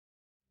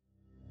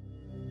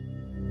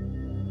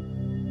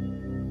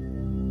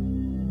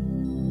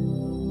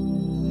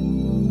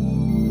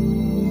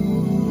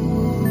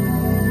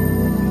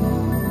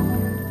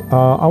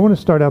I want to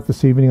start out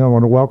this evening. I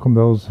want to welcome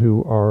those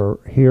who are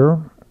here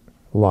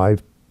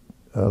live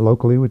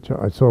locally, which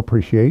I so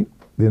appreciate,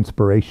 the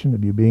inspiration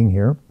of you being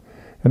here,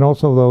 and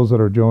also those that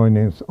are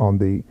joining us on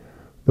the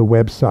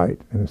website.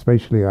 And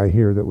especially I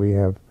hear that we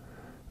have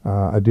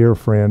a dear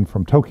friend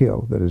from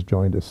Tokyo that has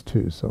joined us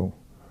too, so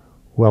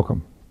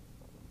welcome.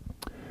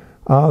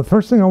 The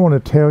first thing I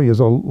want to tell you is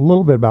a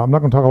little bit about, I'm not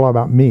going to talk a lot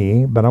about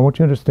me, but I want you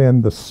to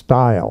understand the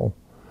style,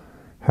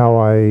 how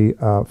I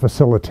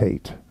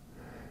facilitate.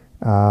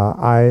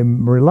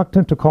 I'm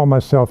reluctant to call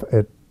myself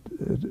a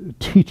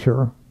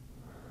teacher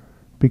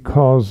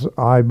because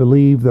I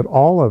believe that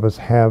all of us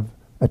have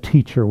a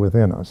teacher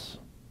within us.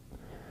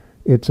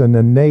 It's an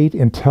innate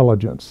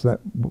intelligence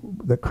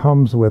that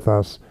comes with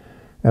us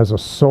as a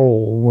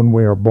soul when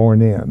we are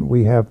born in.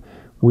 We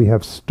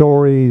have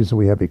stories,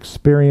 we have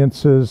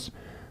experiences.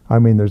 I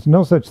mean, there's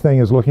no such thing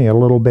as looking at a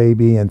little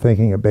baby and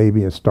thinking a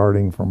baby is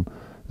starting from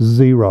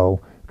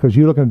zero, because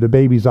you look into the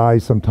baby's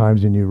eyes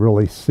sometimes and you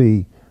really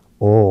see,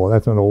 oh,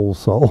 that's an old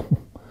soul.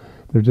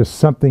 There's just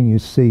something you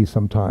see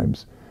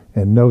sometimes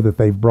and know that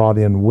they've brought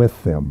in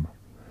with them.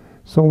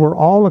 So we're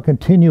all a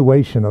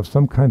continuation of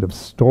some kind of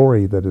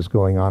story that is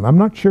going on. I'm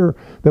not sure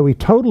that we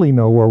totally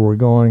know where we're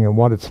going and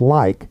what it's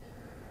like,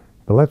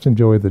 but let's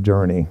enjoy the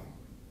journey.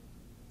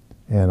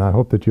 And I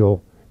hope that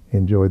you'll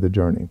enjoy the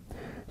journey.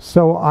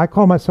 So I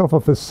call myself a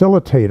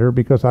facilitator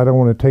because I don't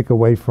want to take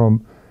away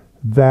from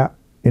that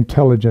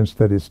intelligence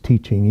that is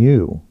teaching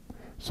you.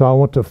 So I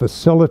want to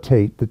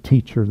facilitate the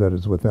teacher that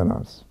is within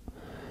us.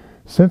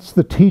 Since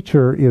the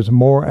teacher is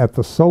more at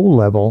the soul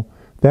level,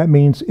 that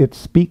means it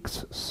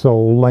speaks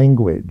soul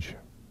language.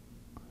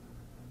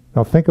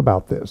 Now think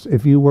about this.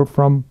 If you were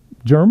from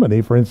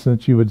Germany, for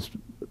instance,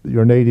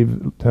 your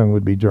native tongue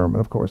would be German,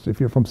 of course. If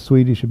you're from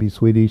Swedish, it'd be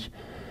Swedish.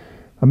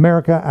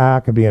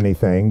 America, could be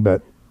anything,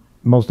 but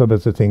most of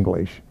us, it's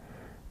English.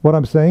 What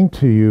I'm saying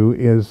to you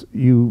is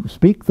you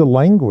speak the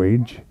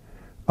language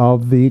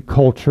of the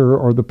culture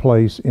or the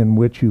place in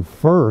which you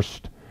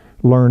first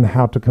learn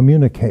how to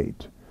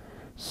communicate.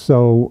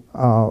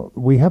 So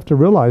we have to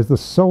realize the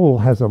soul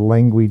has a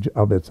language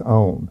of its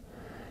own,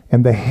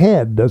 and the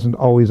head doesn't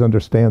always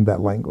understand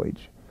that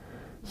language.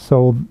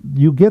 So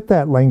you get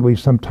that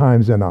language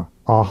sometimes in a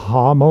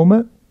aha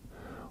moment,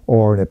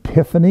 or an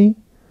epiphany,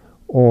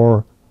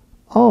 or,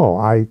 oh,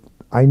 I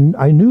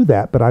knew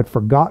that, but I'd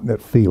forgotten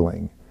it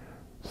feeling.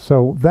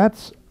 So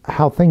that's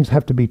how things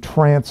have to be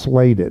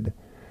translated.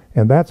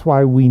 And that's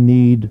why we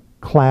need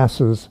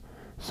classes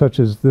such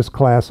as this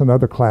class and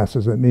other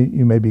classes that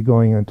you may be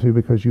going into,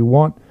 because you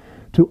want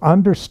to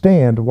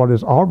understand what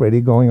is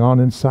already going on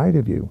inside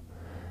of you.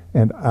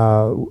 And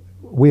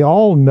we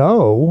all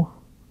know,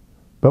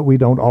 but we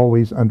don't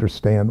always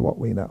understand what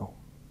we know,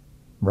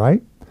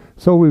 right?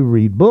 So we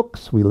read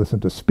books, we listen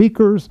to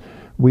speakers,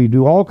 we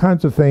do all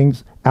kinds of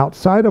things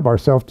outside of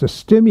ourselves to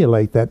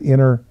stimulate that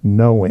inner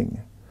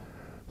knowing.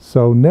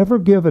 So never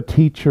give a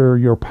teacher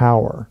your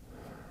power.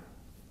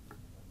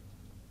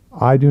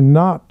 I do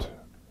not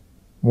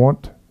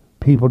want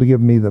people to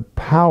give me the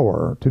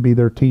power to be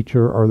their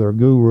teacher or their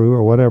guru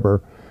or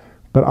whatever,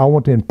 but I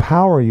want to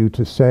empower you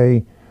to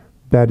say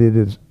that it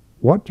is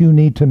what you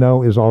need to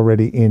know is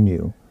already in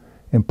you.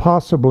 And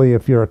possibly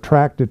if you're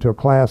attracted to a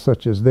class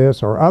such as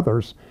this or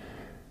others,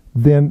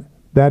 then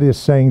that is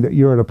saying that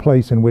you're at a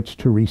place in which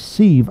to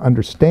receive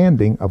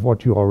understanding of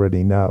what you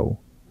already know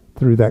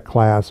through that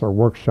class or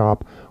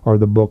workshop or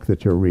the book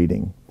that you're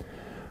reading.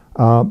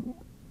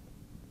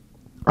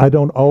 I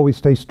don't always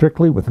stay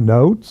strictly with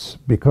notes,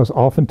 because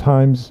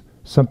oftentimes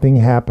something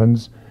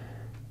happens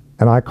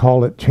and I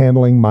call it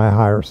channeling my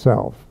higher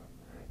self,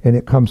 and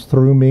it comes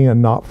through me and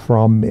not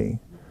from me.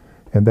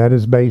 And that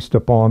is based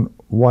upon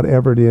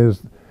whatever it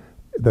is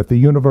that the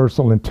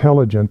universal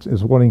intelligence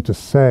is wanting to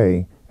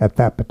say at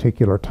that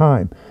particular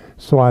time.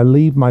 So I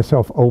leave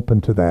myself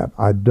open to that.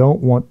 I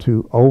don't want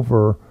to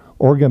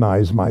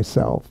over-organize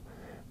myself,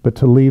 but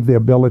to leave the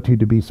ability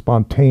to be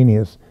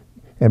spontaneous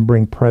and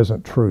bring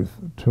present truth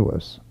to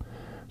us.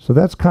 So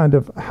that's kind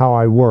of how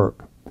I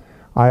work.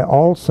 I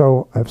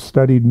also have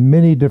studied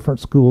many different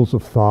schools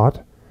of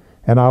thought,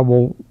 and I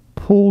will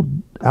pull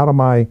out of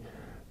my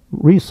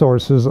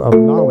resources of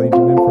knowledge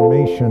and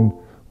information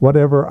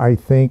whatever I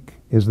think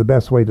is the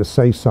best way to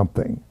say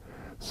something.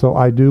 So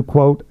I do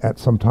quote at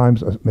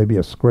sometimes maybe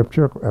a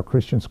scripture, a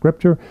Christian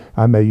scripture.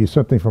 I may use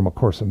something from A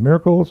Course in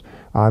Miracles.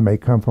 I may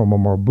come from a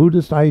more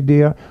Buddhist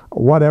idea.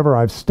 Whatever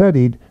I've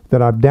studied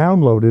that I've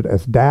downloaded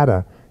as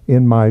data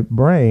in my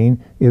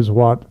brain is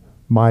what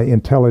my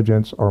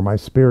intelligence or my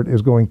spirit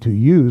is going to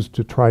use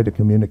to try to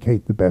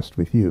communicate the best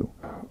with you.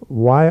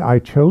 Why I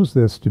chose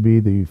this to be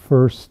the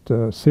first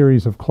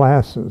series of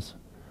classes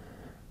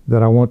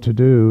that I want to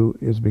do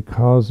is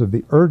because of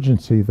the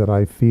urgency that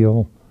I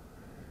feel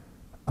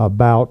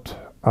about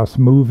us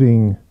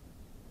moving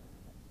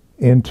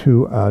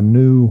into a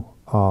new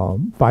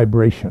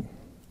vibration.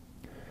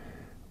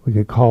 We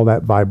could call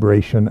that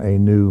vibration a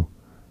new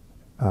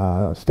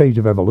stage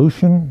of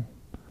evolution.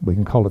 We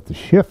can call it the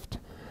shift.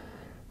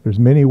 There's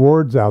many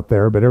words out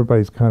there, but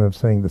everybody's kind of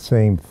saying the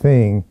same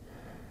thing.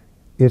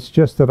 It's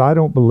just that I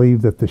don't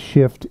believe that the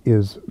shift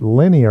is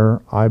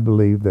linear. I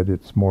believe that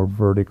it's more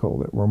vertical,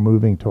 that we're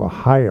moving to a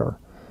higher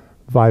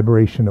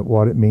vibration of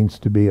what it means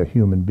to be a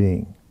human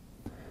being.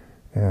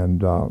 And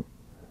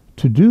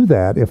to do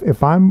that,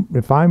 if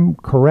I'm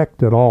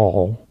correct at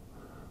all,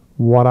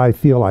 what I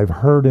feel I've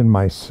heard in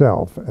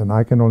myself, and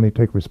I can only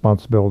take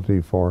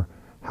responsibility for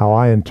how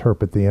I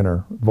interpret the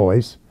inner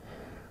voice,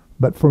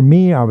 but for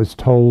me, I was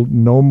told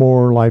no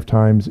more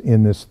lifetimes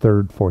in this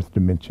third, fourth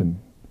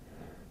dimension.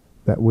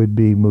 That would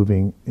be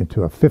moving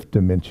into a fifth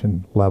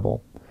dimension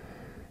level.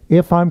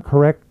 If I'm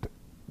correct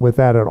with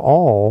that at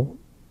all,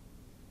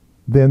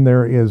 then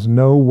there is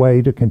no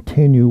way to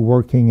continue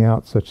working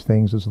out such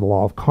things as the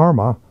law of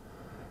karma,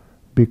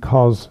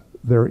 because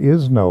there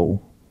is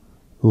no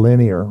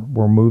linear,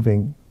 we're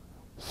moving,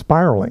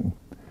 spiraling.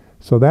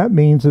 So that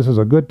means this is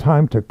a good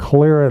time to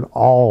clear it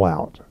all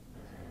out.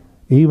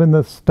 Even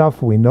the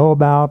stuff we know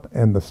about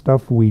and the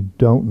stuff we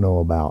don't know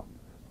about.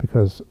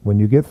 Because when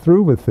you get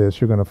through with this,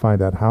 you're going to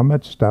find out how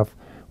much stuff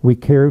we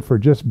carry for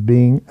just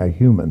being a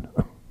human.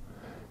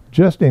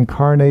 Just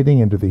incarnating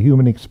into the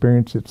human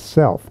experience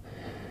itself.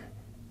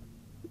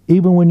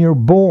 Even when you're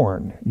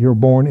born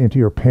into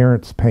your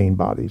parents' pain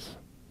bodies.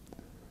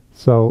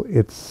 So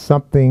it's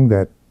something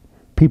that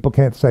people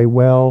can't say,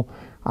 well,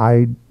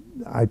 I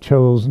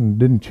chose and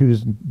didn't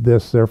choose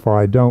this, therefore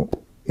I don't.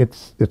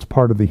 It's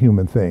part of the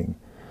human thing.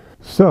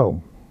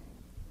 So,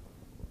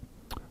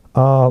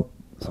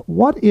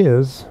 what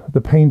is the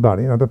pain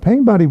body? Now, the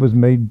pain body was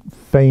made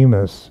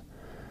famous,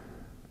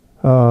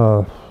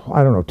 I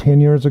don't know,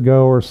 10 years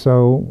ago or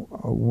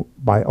so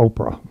by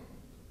Oprah.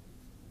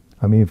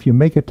 I mean, if you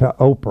make it to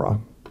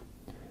Oprah,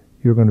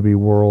 you're going to be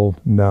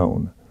world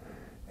known.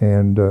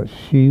 And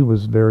she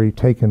was very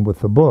taken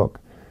with the book.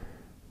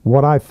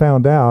 What I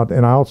found out,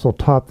 and I also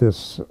taught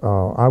this,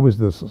 I was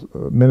this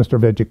minister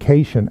of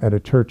education at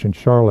a church in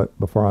Charlotte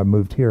before I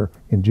moved here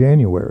in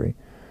January.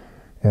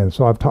 And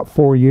so I've taught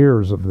 4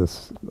 years of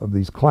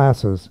these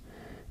classes.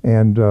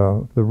 And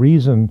the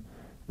reason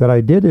that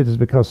I did it is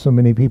because so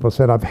many people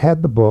said, I've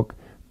had the book,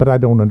 but I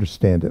don't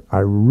understand it. I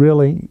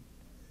really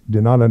do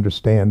not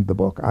understand the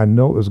book. I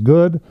know it was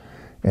good,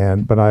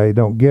 but I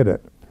don't get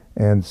it.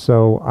 And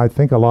so I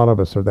think a lot of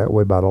us are that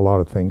way about a lot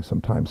of things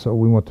sometimes. So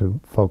we want to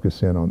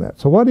focus in on that.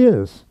 So what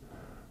is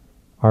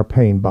our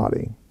pain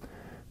body?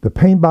 The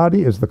pain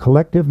body is the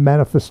collective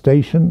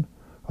manifestation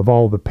of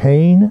all the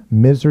pain,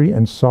 misery,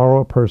 and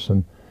sorrow a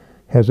person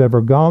has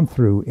ever gone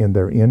through in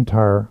their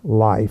entire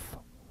life,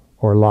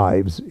 or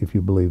lives, if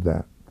you believe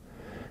that.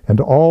 And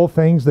all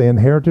things they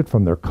inherited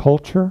from their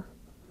culture,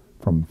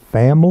 from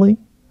family,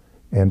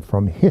 and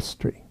from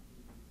history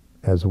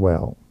as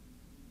well.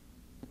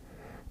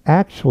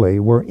 Actually,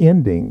 we're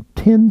ending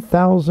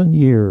 10,000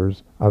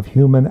 years of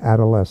human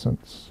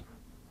adolescence.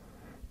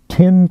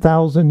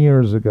 10,000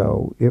 years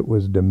ago, it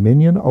was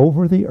dominion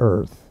over the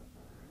earth,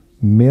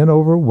 men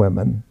over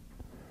women,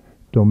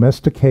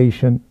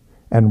 domestication,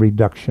 and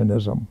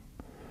reductionism.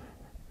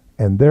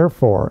 And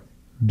therefore,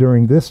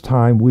 during this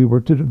time, we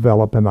were to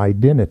develop an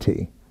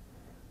identity,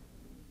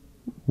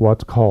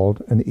 what's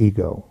called an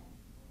ego.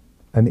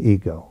 An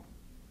ego.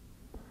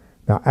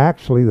 Now,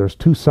 actually, there's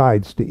two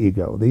sides to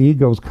ego. The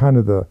ego is kind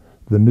of the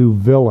new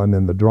villain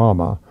in the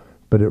drama,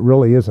 but it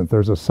really isn't.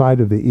 There's a side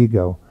of the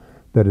ego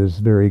that is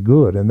very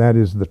good, and that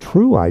is the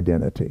true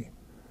identity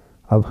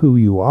of who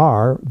you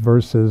are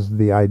versus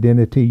the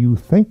identity you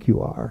think you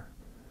are,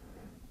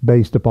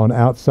 based upon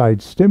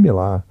outside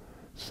stimuli,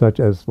 such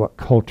as what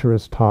culture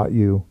has taught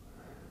you,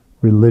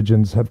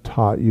 religions have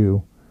taught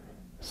you,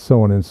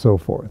 so on and so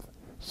forth.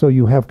 So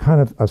you have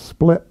kind of a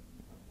split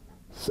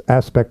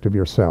aspect of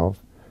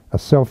yourself, a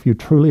self you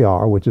truly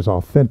are, which is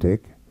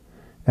authentic,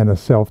 and a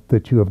self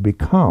that you have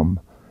become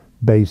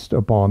based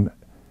upon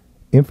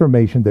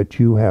information that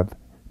you have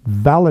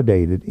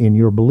validated in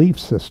your belief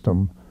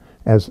system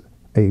as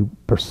a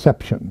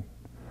perception.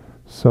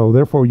 So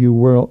therefore,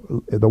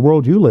 the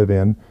world you live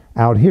in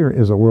out here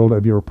is a world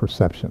of your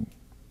perception.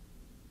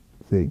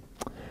 See?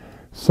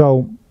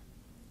 So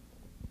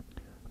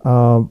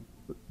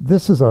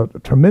this is a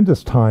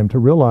tremendous time to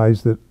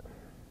realize that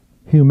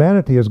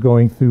humanity is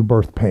going through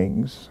birth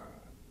pains,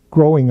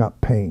 growing up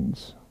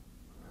pains.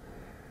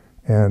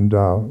 And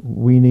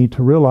we need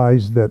to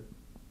realize that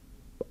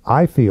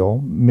I feel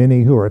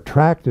many who are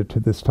attracted to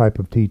this type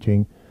of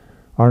teaching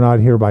are not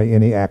here by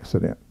any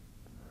accident,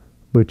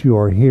 but you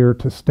are here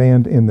to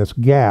stand in this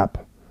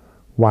gap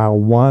while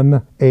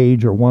one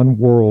age or one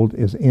world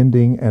is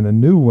ending and a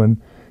new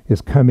one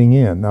is coming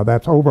in. Now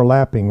that's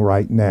overlapping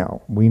right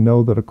now. We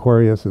know that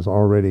Aquarius is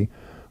already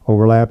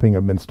overlapping,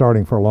 have been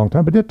starting for a long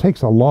time, but it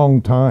takes a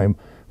long time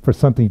for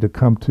something to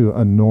come to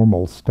a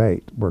normal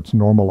state where it's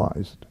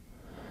normalized.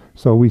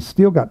 So we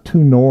still got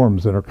two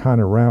norms that are kind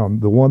of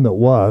around, the one that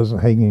was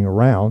hanging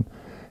around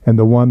and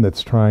the one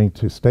that's trying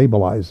to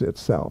stabilize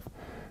itself.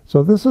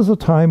 So this is a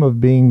time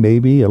of being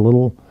maybe a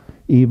little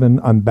even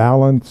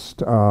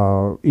unbalanced,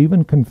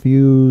 even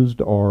confused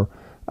or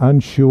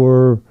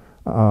unsure.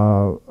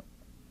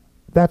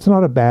 That's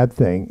not a bad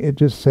thing. It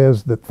just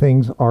says that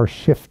things are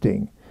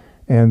shifting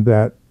and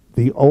that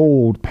the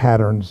old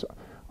patterns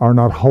are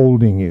not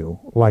holding you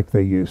like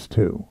they used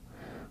to.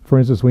 For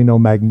instance, we know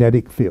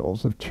magnetic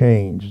fields have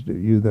changed.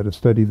 You that have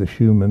studied the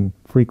Schumann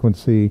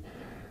frequency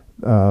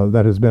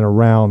that has been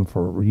around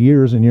for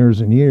years and years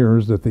and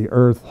years, that the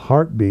Earth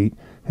heartbeat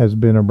has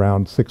been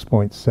around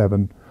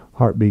 6.7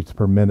 heartbeats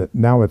per minute.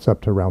 Now it's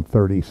up to around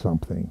 30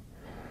 something.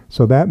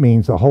 So that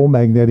means the whole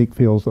magnetic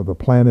fields of the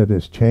planet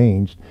has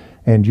changed,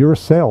 and your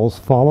cells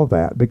follow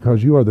that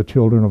because you are the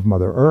children of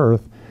Mother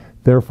Earth.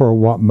 Therefore,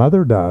 what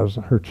Mother does,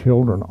 her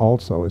children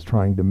also is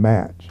trying to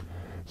match.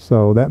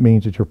 So that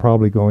means that you're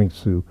probably going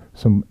through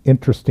some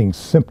interesting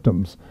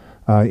symptoms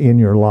in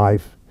your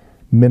life,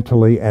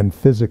 mentally and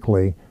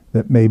physically,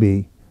 that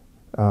maybe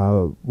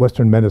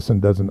Western medicine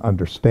doesn't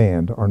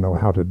understand or know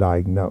how to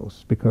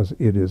diagnose, because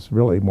it is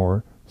really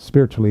more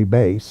spiritually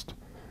based.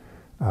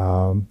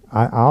 I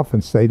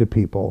often say to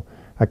people,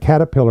 a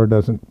caterpillar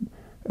doesn't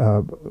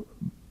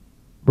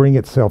bring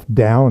itself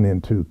down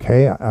into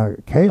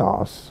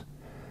chaos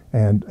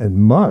and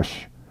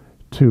mush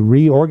to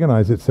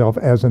reorganize itself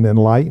as an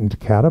enlightened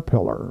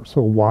caterpillar.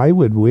 So why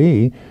would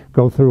we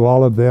go through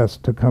all of this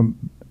to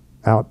come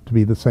out to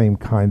be the same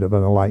kind of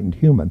an enlightened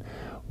human?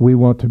 We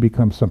want to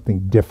become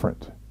something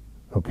different,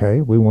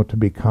 okay? We want to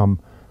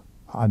become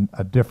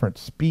a different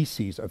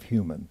species of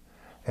human,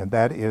 and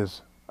that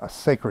is a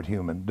sacred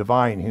human,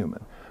 divine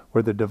human,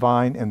 where the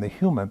divine and the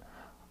human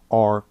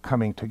are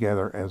coming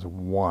together as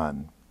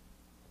one.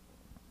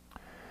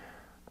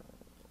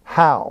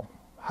 How?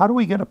 How do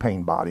we get a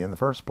pain body in the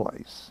first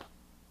place?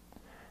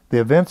 The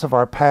events of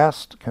our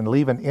past can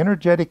leave an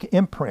energetic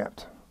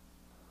imprint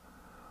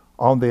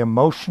on the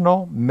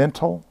emotional,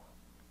 mental,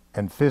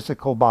 and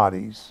physical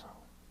bodies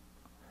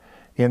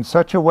in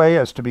such a way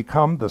as to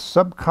become the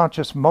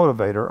subconscious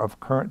motivator of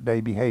current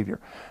day behavior.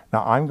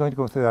 Now, I'm going to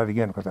go through that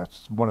again because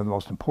that's one of the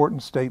most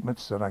important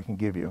statements that I can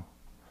give you.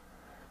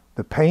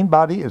 The pain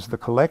body is the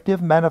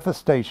collective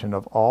manifestation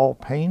of all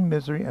pain,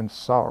 misery, and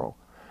sorrow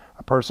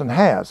a person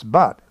has,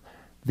 but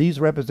these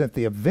represent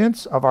the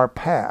events of our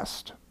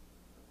past.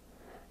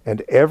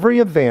 And every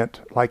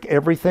event, like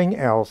everything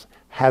else,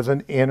 has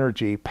an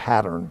energy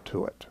pattern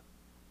to it.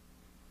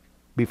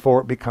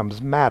 Before it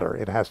becomes matter,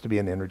 it has to be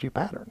an energy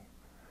pattern.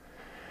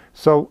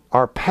 So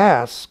our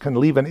past can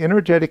leave an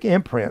energetic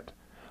imprint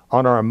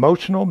on our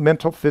emotional,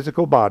 mental,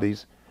 physical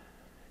bodies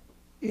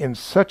in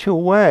such a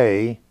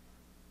way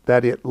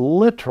that it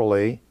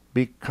literally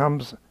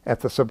becomes, at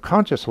the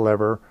subconscious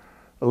level,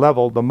 the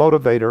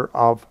motivator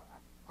of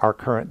our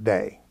current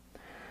day.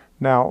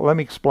 Now, let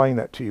me explain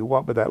that to you.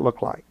 What would that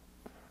look like?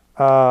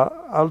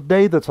 A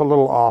day that's a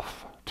little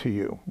off to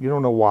you. You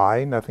don't know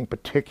why. Nothing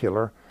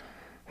particular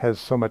has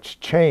so much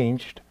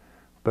changed,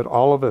 but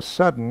all of a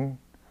sudden,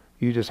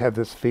 you just have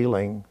this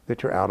feeling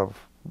that you're out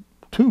of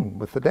tune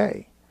with the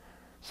day.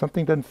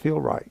 Something doesn't feel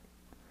right.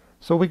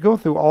 So we go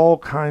through all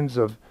kinds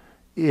of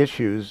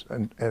issues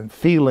and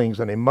feelings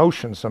and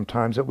emotions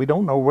sometimes that we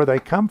don't know where they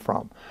come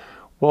from.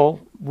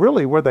 Well,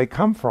 really where they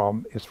come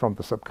from is from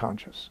the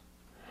subconscious.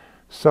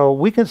 So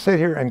we can sit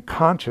here and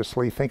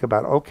consciously think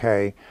about,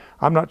 okay,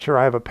 I'm not sure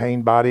I have a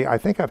pain body. I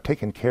think I've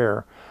taken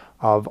care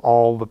of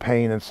all the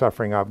pain and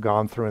suffering I've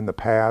gone through in the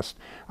past.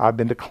 I've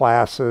been to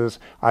classes.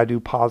 I do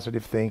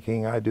positive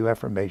thinking. I do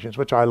affirmations,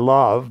 which I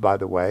love, by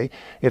the way.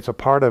 It's a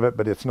part of it,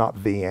 but it's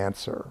not the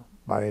answer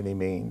by any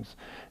means.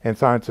 And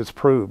science has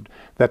proved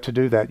that to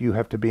do that, you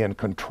have to be in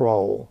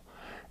control.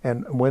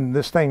 And when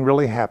this thing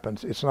really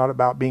happens, it's not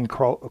about being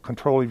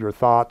control of your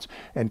thoughts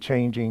and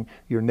changing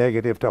your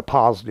negative to a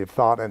positive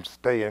thought and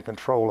stay in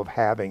control of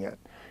having it.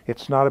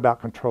 It's not about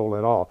control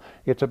at all.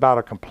 It's about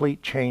a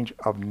complete change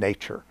of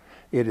nature.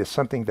 It is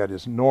something that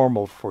is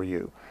normal for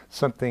you,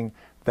 something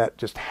that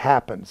just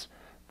happens,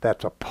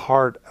 that's a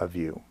part of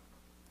you.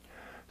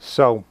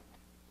 So,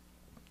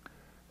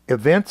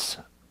 events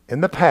in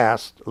the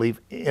past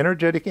leave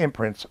energetic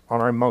imprints on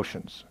our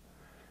emotions,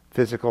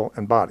 physical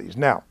and bodies.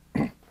 Now,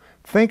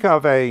 think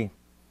of an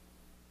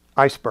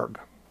iceberg.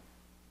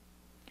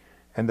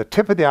 And the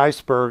tip of the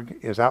iceberg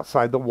is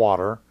outside the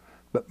water,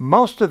 but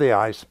most of the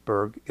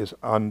iceberg is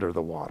under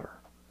the water.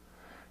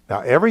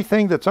 Now,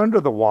 everything that's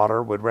under the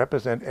water would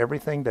represent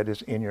everything that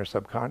is in your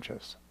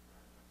subconscious.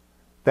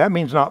 That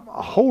means not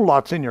a whole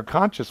lot's in your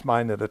conscious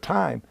mind at a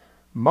time.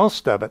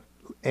 Most of it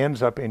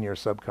ends up in your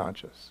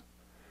subconscious.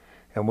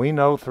 And we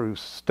know through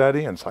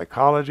study and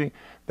psychology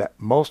that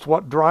most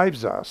what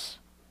drives us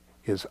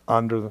is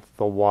under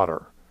the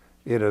water.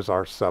 It is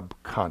our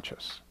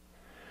subconscious.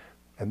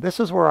 And this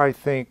is where I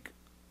think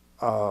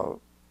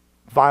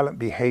violent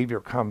behavior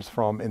comes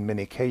from in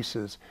many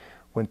cases,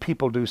 when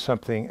people do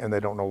something and they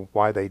don't know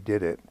why they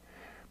did it.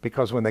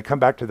 Because when they come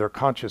back to their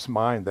conscious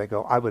mind, they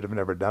go, I would have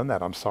never done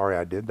that. I'm sorry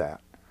I did that.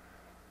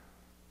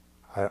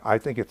 I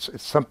think it's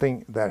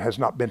something that has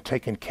not been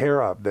taken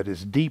care of, that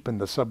is deep in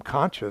the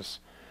subconscious,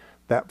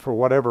 that for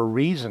whatever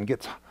reason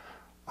gets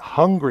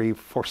hungry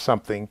for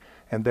something,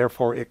 and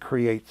therefore it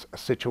creates a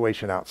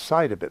situation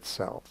outside of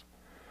itself.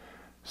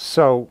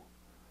 So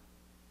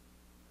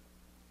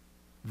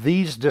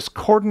these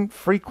discordant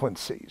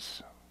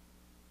frequencies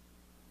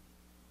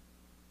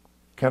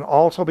can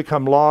also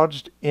become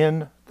lodged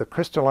in the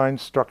crystalline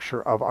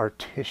structure of our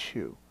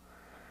tissue.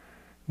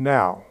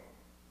 Now,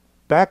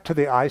 back to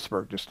the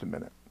iceberg just a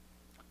minute.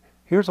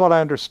 Here's what I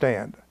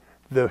understand.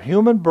 The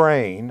human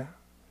brain,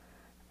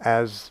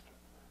 as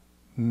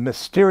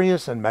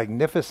mysterious and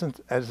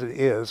magnificent as it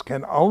is,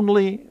 can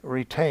only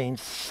retain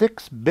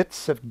 6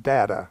 bits of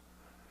data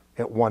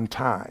at one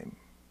time.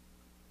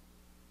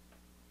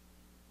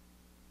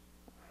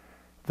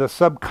 The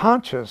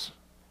subconscious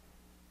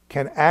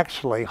can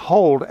actually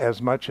hold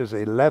as much as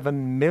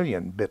 11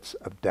 million bits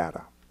of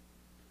data.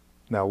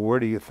 Now, where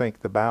do you think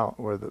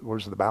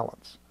where's the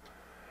balance?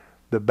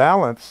 The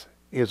balance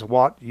is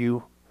what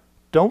you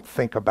don't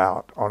think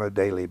about on a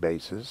daily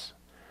basis,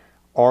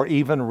 or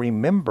even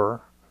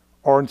remember,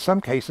 or in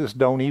some cases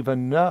don't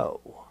even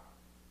know.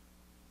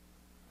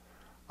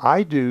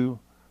 I do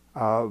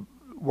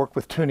work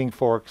with tuning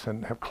forks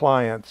and have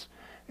clients,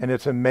 and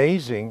it's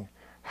amazing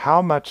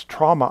how much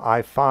trauma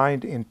I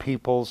find in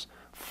people's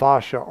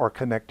fascia or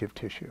connective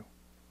tissue,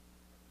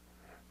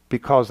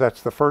 because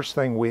that's the first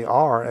thing we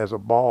are as a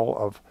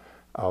ball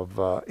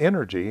of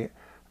energy,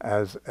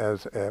 as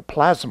a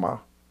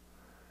plasma.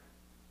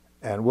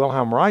 And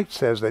Wilhelm Reich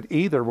says that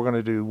either we're going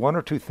to do one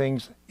or two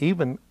things,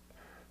 even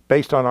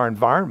based on our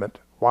environment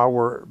while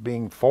we're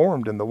being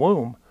formed in the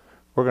womb.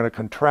 We're going to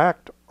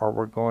contract or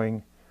we're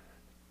going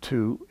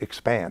to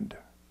expand.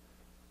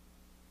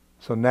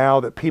 So now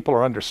that people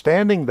are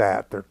understanding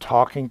that, they're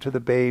talking to the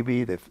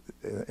baby,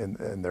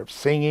 and they're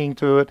singing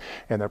to it,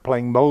 and they're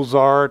playing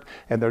Mozart,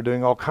 and they're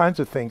doing all kinds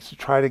of things to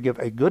try to give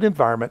a good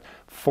environment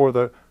for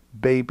the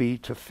baby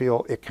to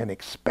feel it can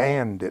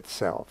expand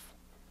itself.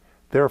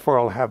 Therefore,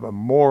 it'll have a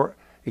more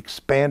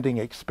expanding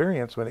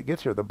experience when it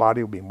gets here. The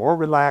body will be more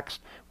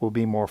relaxed, will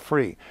be more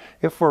free.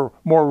 If we're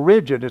more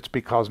rigid, it's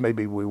because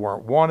maybe we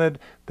weren't wanted,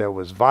 there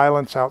was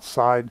violence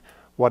outside,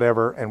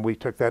 whatever, and we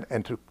took that,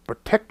 and to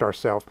protect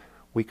ourselves,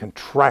 we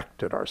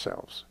contracted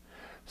ourselves.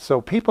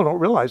 So people don't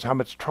realize how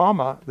much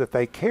trauma that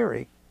they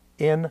carry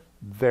in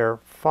their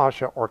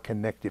fascia or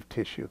connective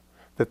tissue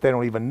that they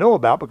don't even know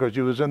about because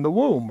you was in the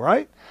womb,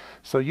 right?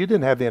 So you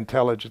didn't have the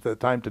intelligence at the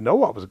time to know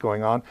what was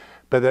going on,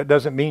 but that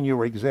doesn't mean you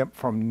were exempt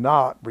from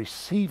not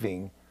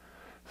receiving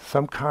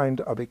some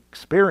kind of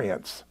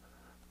experience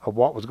of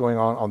what was going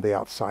on the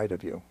outside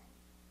of you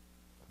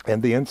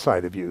and the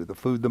inside of you. The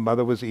food the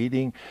mother was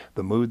eating,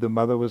 the mood the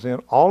mother was in,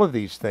 all of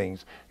these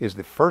things is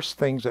the first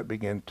things that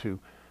begin to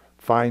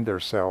find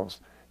themselves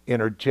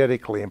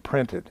energetically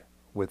imprinted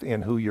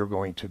within who you're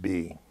going to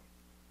be.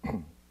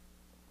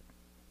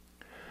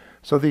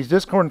 So these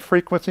discordant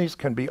frequencies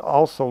can be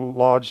also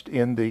lodged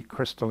in the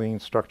crystalline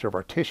structure of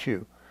our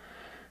tissue.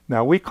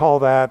 Now we call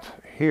that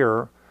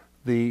here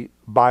the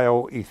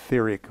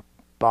bioetheric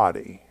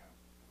body.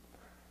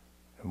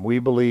 And we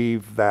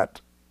believe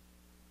that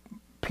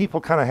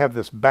people kind of have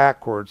this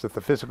backwards, that the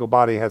physical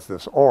body has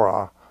this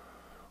aura.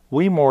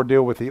 We more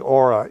deal with the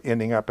aura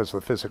ending up as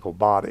the physical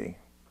body.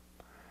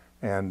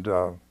 And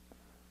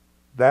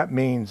that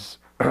means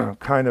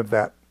kind of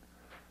that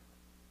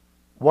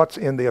what's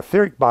in the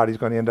etheric body is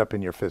going to end up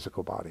in your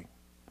physical body.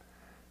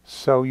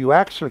 So you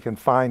actually can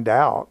find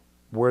out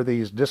where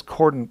these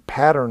discordant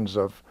patterns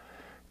of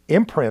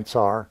imprints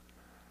are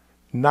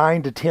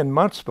 9 to 10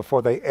 months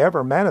before they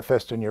ever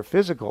manifest in your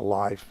physical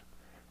life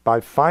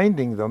by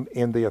finding them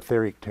in the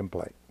etheric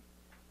template.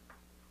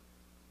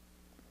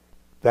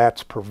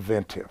 That's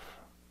preventive.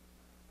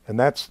 And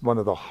that's one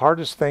of the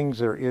hardest things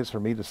there is for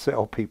me to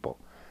sell people,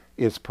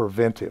 is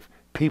preventive.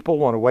 People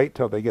want to wait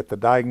till they get the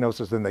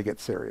diagnosis, then they get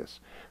serious.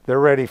 They're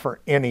ready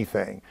for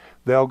anything.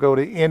 They'll go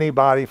to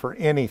anybody for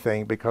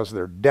anything because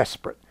they're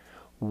desperate.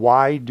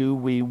 Why do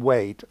we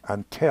wait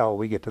until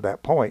we get to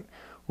that point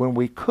when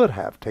we could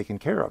have taken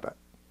care of it?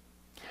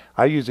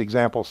 I use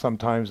examples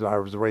sometimes that I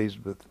was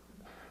raised with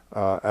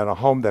at a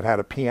home that had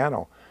a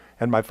piano,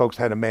 and my folks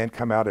had a man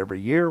come out every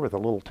year with a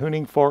little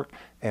tuning fork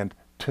and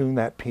tune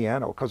that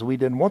piano because we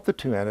didn't want the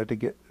piano to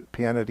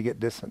get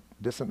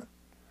dissonant.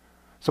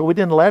 So we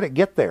didn't let it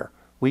get there.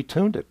 We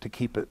tuned it to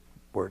keep it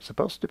where it's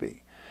supposed to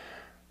be.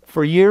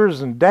 For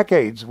years and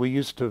decades, we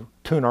used to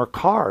tune our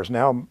cars.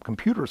 Now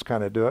computers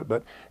kind of do it,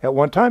 but at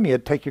one time you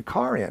had to take your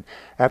car in.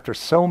 After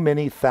so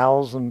many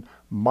thousand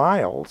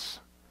miles,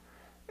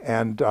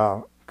 and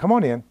come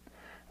on in,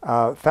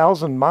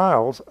 1,000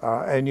 miles,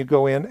 and you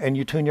go in and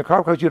you tune your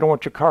car because you don't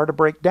want your car to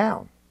break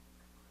down.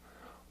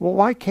 Well,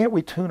 why can't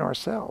we tune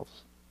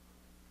ourselves?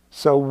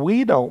 So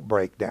we don't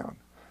break down,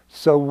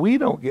 so we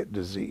don't get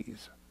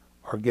disease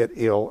or get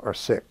ill or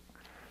sick.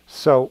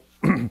 So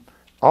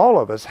all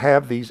of us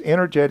have these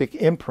energetic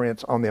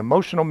imprints on the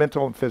emotional,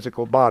 mental, and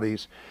physical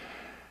bodies,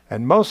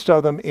 and most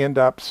of them end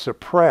up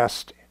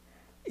suppressed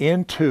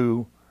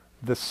into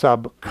the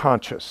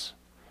subconscious.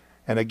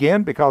 And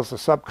again, because the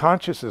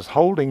subconscious is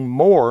holding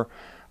more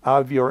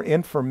of your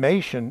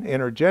information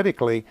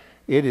energetically,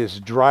 it is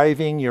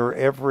driving your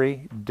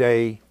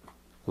everyday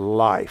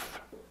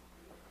life.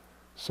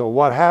 So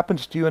what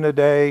happens to you in a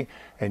day,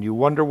 and you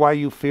wonder why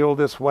you feel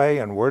this way,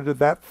 and where did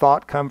that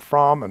thought come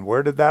from, and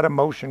where did that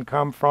emotion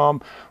come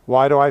from?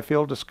 Why do I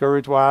feel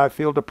discouraged? Why I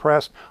feel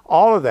depressed?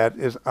 All of that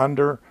is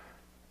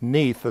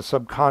underneath the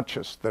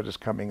subconscious that is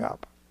coming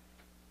up.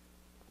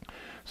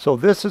 So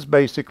this is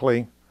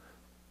basically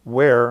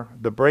where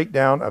the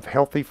breakdown of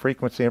healthy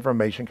frequency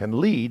information can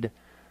lead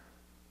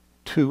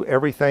to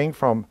everything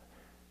from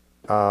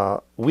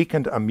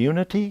weakened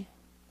immunity,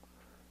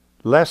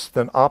 less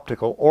than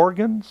optical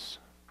organs,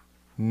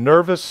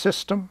 nervous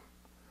system,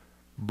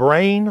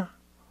 brain,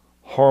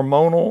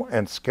 hormonal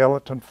and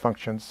skeleton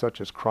functions such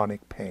as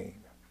chronic pain.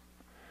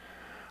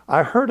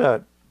 I heard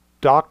a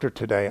doctor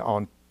today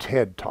on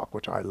TED Talk,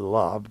 which I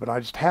loved, but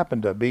I just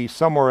happened to be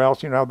somewhere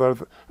else. You know,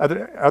 the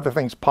other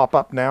things pop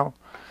up now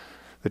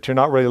that you're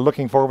not really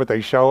looking for, but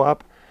they show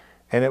up.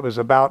 And it was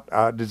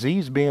about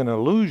disease being an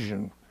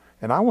illusion,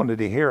 and I wanted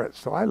to hear it.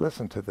 So I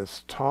listened to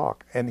this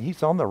talk, and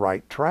he's on the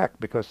right track,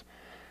 because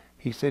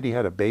he said he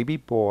had a baby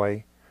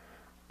boy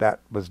that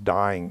was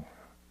dying.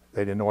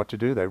 They didn't know what to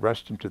do. They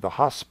rushed him to the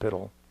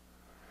hospital.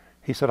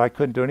 He said, I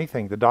couldn't do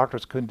anything. The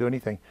doctors couldn't do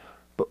anything.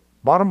 But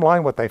bottom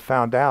line, what they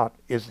found out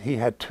is he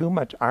had too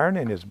much iron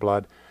in his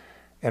blood,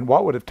 and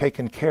what would have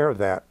taken care of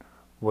that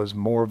was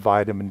more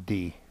vitamin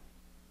D.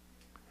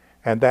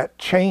 And that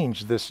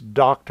changed this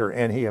doctor,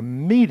 and he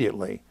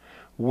immediately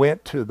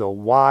went to the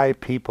why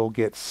people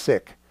get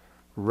sick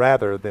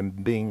rather than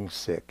being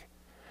sick.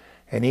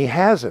 And he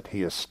has it.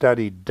 He has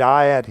studied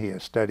diet, he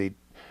has studied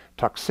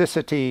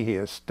toxicity, he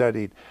has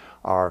studied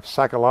our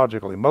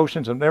psychological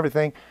emotions and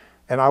everything.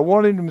 And I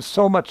wanted him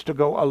so much to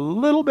go a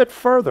little bit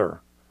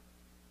further,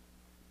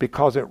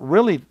 because it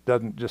really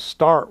doesn't just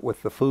start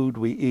with the food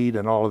we eat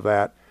and all of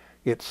that.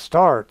 It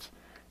starts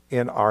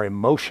in our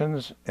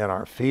emotions and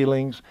our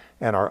feelings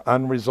and our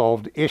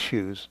unresolved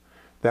issues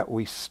that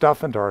we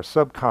stuff into our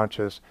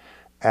subconscious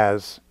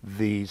as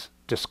these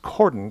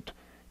discordant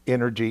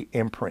energy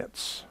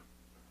imprints.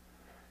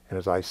 And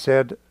as I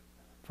said,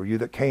 for you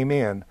that came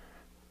in,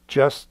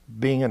 just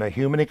being in a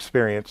human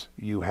experience,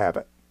 you have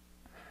it.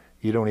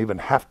 You don't even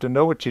have to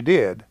know what you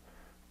did,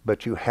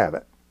 but you have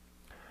it.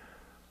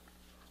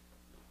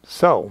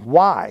 So,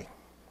 why?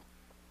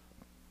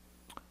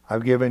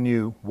 I've given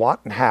you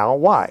what and how.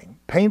 Why?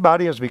 Pain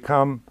body has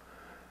become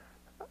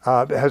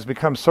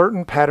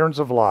certain patterns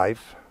of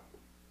life.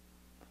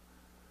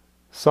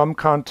 Some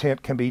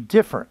content can be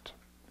different.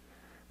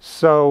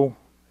 So,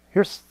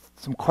 here's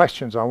some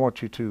questions I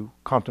want you to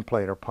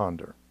contemplate or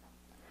ponder.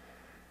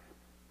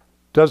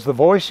 Does the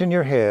voice in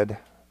your head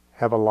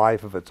have a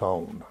life of its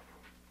own?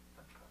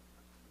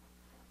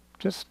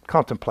 Just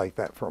contemplate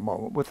that for a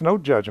moment with no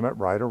judgment,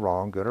 right or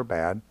wrong, good or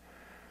bad.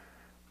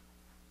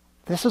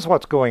 This is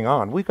what's going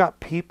on. We've got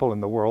people in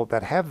the world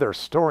that have their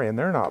story and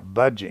they're not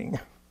budging.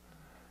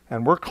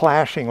 And we're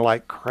clashing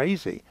like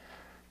crazy,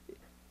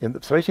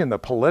 especially in the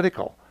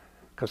political,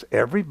 because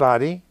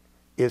everybody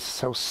is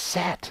so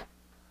set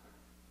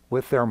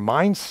with their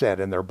mindset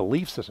and their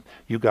belief system.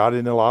 You got it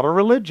in a lot of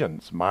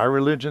religions. My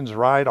religion's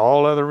right,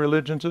 all other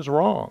religions is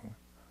wrong.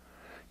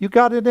 You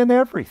got it in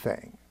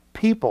everything.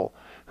 People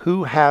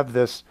who have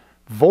this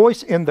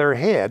voice in their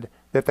head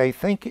that they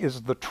think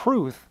is the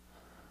truth,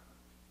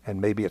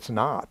 and maybe it's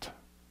not.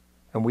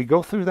 And we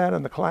go through that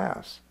in the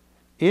class.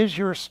 Is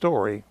your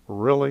story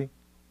really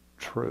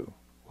true?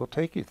 We'll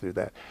take you through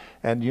that.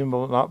 And you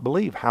will not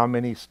believe how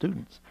many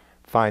students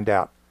find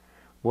out,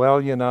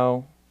 well, you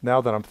know, now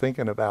that I'm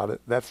thinking about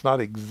it, that's not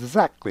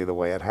exactly the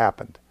way it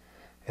happened.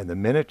 And the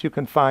minute you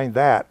can find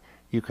that,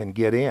 you can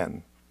get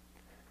in.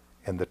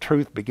 And the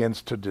truth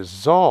begins to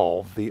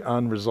dissolve the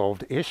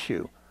unresolved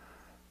issue,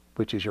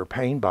 which is your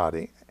pain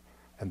body.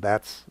 And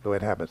that's the way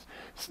it happens.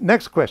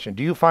 Next question.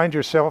 Do you find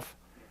yourself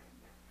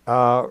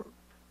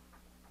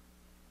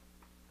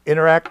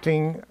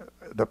interacting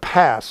the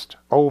past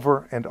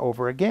over and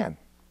over again?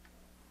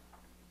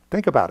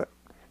 Think about it.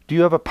 Do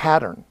you have a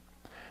pattern?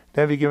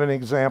 Let me give an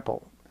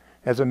example.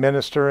 As a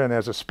minister and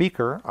as a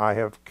speaker, I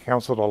have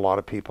counseled a lot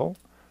of people.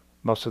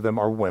 Most of them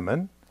are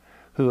women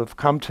who have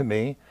come to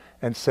me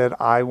and said,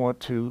 I want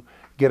to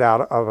get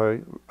out of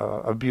an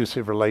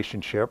abusive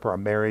relationship or a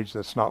marriage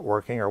that's not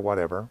working or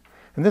whatever.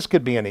 And this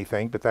could be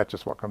anything, but that's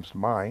just what comes to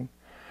mind.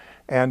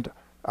 And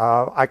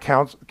I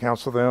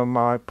counsel them,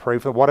 I pray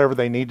for them, whatever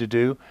they need to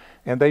do.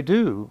 And they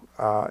do,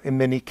 in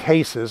many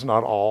cases,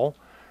 not all.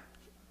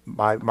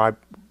 My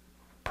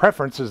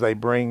preference is they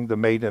bring the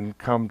mate and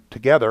come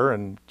together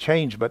and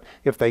change. But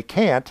if they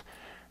can't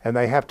and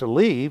they have to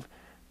leave,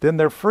 then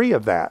they're free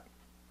of that.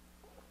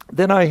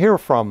 Then I hear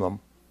from them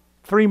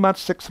 3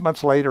 months, 6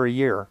 months later, a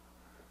year.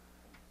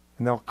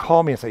 And they'll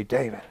call me and say,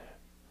 David,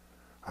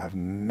 I've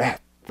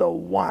met the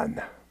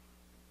one.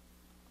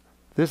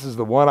 This is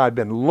the one I've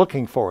been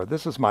looking for.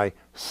 This is my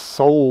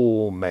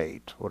soul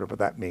mate, whatever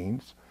that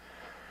means.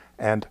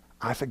 And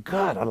I said,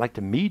 good, I'd like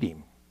to meet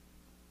him.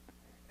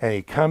 And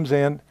he comes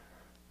in.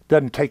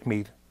 Doesn't take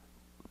me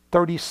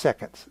 30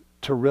 seconds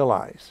to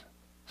realize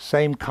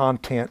same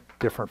content,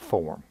 different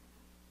form.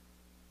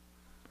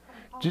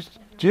 Just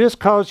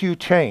because you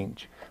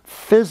change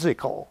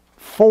physical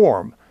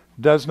form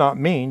does not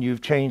mean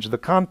you've changed the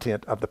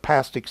content of the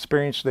past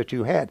experience that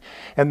you had.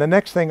 And the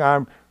next thing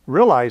I'm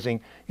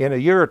realizing, in a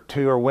year or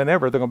two or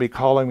whenever, they're going to be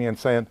calling me and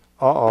saying,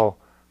 uh-oh,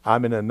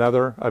 I'm in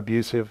another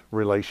abusive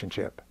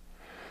relationship.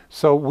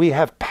 So we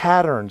have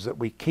patterns that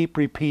we keep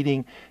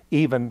repeating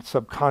even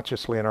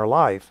subconsciously in our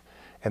life,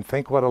 and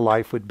think what a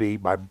life would be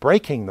by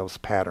breaking those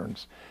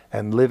patterns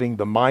and living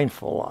the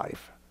mindful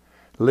life,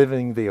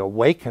 living the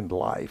awakened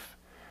life,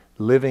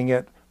 living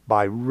it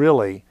by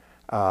really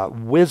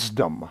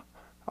wisdom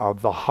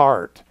of the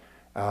heart,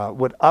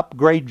 would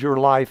upgrade your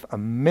life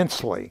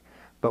immensely.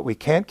 But we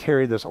can't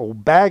carry this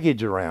old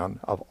baggage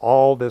around of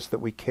all this that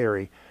we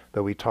carry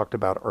that we talked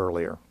about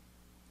earlier.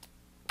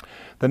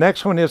 The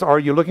next one is, are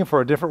you looking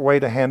for a different way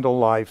to handle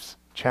life's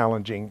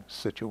challenging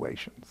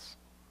situations?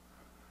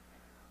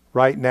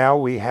 Right now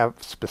we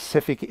have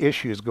specific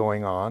issues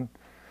going on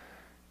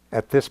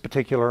at this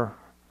particular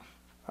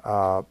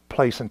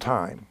place and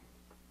time.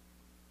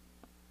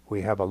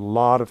 We have a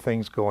lot of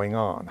things going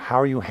on. How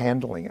are you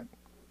handling it?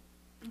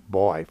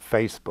 Boy,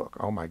 Facebook,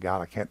 oh my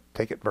God, I can't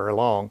take it very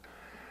long,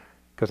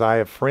 because I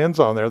have friends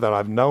on there that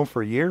I've known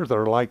for years that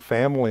are like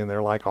family, and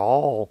they're like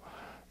all,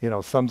 you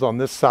know, some's on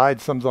this side,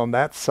 some's on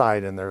that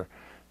side, and they're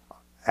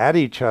at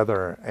each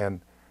other.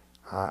 And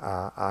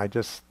I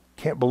just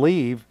can't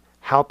believe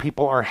how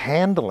people are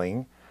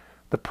handling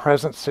the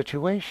present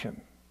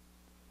situation.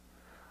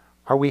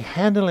 Are we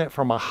handling it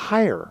from a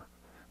higher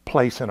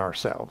place in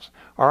ourselves,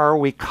 or are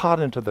we caught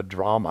into the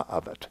drama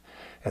of it?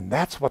 And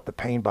that's what the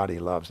pain body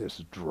loves,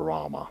 is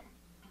drama.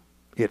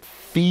 It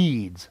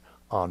feeds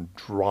on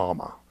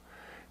drama.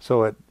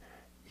 So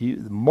the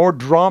more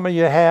drama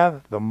you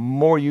have, the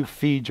more you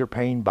feed your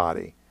pain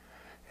body.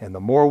 And the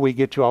more we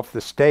get you off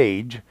the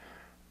stage,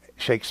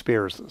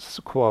 Shakespeare's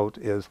quote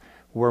is,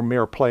 we're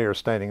mere players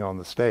standing on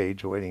the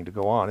stage waiting to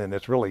go on. And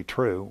it's really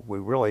true. We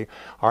really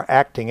are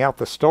acting out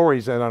the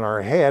stories in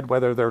our head,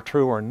 whether they're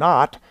true or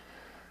not.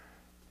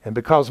 And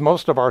because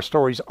most of our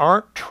stories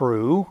aren't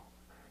true,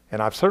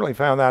 and I've certainly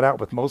found that out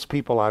with most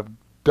people I've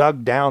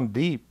dug down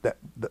deep, that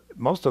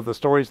most of the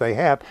stories they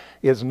have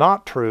is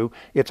not true.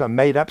 It's a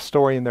made-up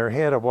story in their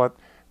head of what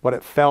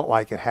it felt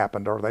like it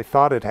happened, or they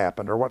thought it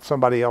happened, or what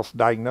somebody else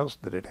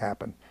diagnosed that it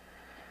happened.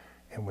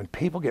 And when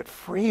people get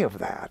free of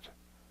that,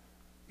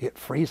 it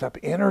frees up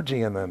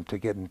energy in them to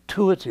get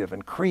intuitive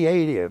and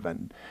creative,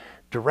 and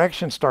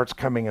direction starts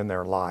coming in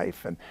their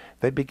life, and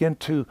they begin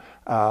to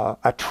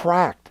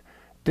attract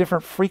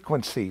different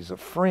frequencies of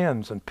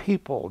friends and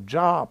people,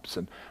 jobs,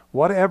 and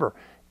whatever.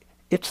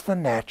 It's the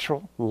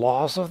natural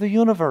laws of the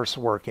universe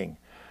working.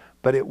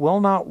 But it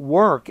will not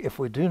work if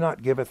we do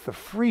not give it the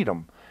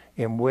freedom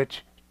in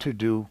which to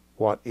do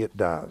what it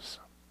does.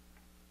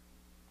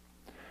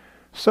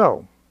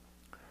 So,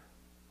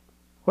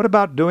 what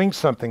about doing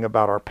something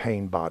about our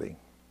pain body?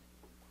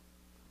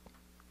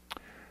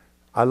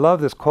 I love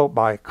this quote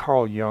by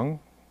Carl Jung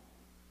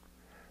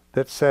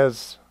that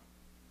says,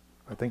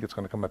 I think it's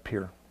going to come up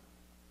here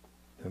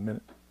in a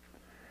minute.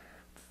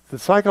 The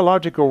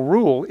psychological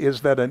rule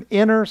is that an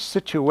inner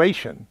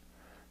situation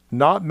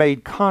not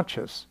made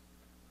conscious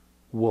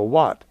will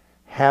what?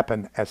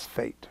 Happen as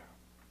fate.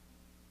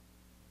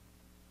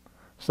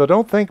 So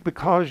don't think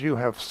because you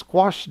have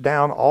squashed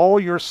down all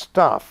your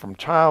stuff from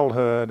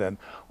childhood and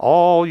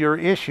all your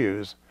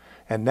issues,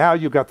 and now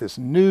you've got this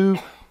new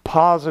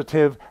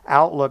positive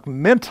outlook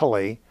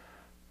mentally,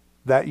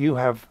 that you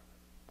have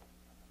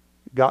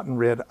gotten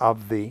rid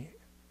of the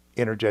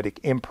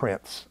energetic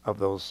imprints of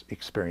those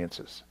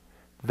experiences.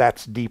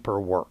 That's deeper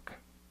work.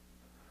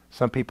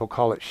 Some people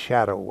call it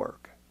shadow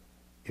work.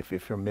 If you're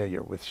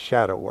familiar with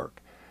shadow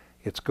work,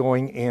 it's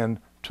going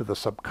into the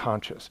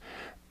subconscious.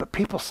 But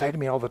people say to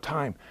me all the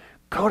time,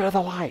 go to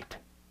the light.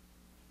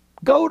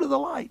 Go to the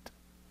light.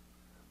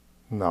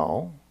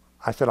 No,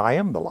 I said, I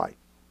am the light,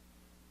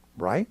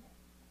 right?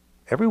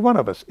 Every one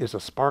of us is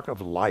a spark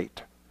of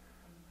light.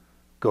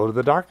 Go to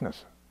the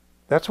darkness.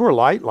 That's where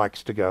light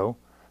likes to go.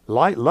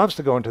 Light loves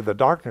to go into the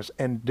darkness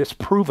and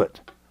disprove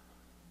it.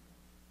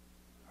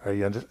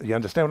 You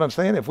understand what I'm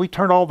saying? If we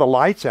turned all the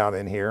lights out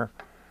in here,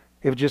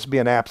 it would just be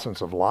an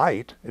absence of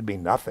light. It'd be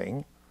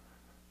nothing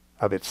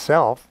of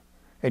itself.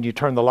 And you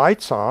turn the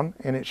lights on,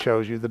 and it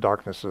shows you the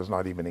darkness does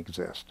not even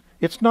exist.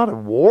 It's not a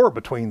war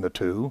between the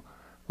two,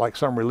 like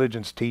some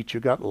religions teach. You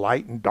got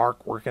light and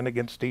dark working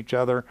against each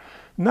other.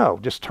 No,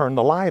 just turn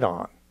the light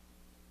on.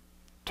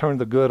 Turn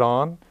the good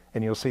on,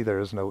 and you'll see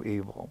there is no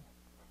evil.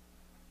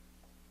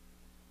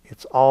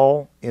 It's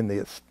all in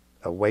this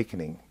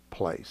awakening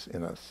place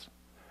in us.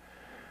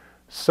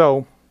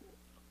 So,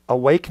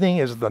 awakening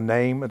is the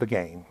name of the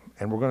game,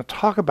 and we're going to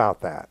talk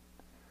about that.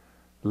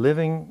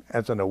 Living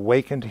as an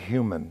awakened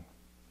human.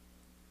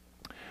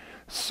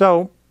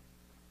 So,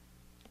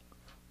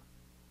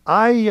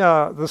 I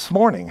this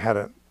morning had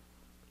an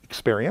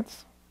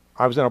experience.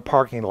 I was in a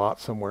parking lot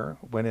somewhere,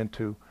 went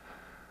into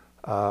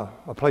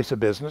a place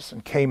of business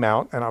and came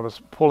out, and I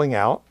was pulling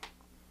out,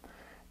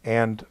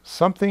 and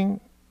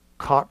something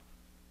caught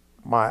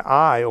my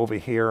eye over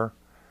here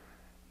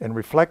and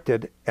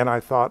reflected, and I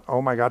thought,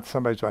 oh my God,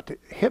 somebody's about to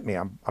hit me.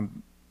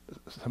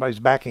 Somebody's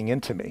backing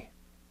into me.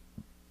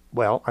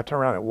 Well, I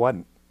turned around, it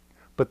wasn't.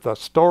 But the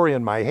story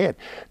in my head.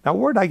 Now,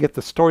 where did I get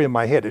the story in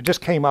my head? It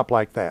just came up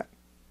like that.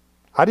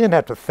 I didn't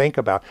have to think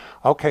about,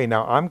 okay,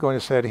 now I'm going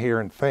to sit here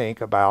and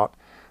think about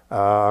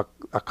a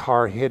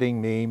car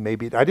hitting me.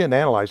 Maybe I didn't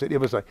analyze it.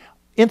 It was an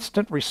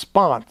instant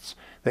response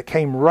that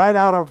came right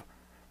out of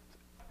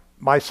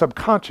my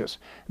subconscious.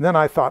 And then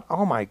I thought,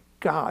 oh my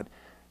God,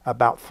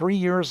 about 3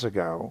 years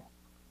ago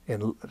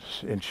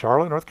in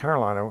Charlotte, North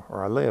Carolina,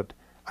 where I lived,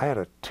 I had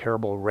a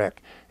terrible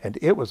wreck. And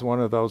it was one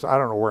of those, I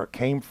don't know where it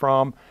came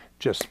from,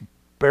 just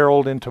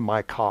barreled into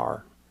my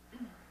car.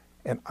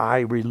 And I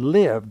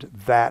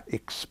relived that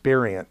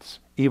experience.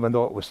 Even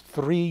though it was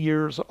 3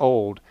 years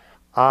old,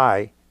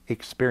 I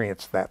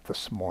experienced that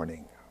this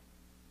morning.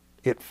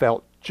 It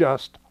felt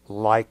just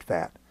like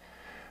that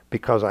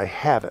because I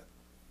have it.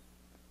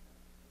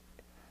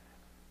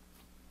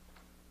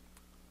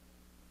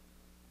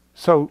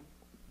 So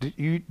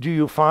do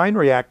you find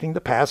reacting the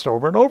past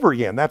over and over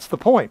again? That's the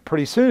point.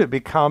 Pretty soon it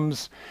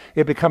becomes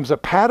a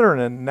pattern,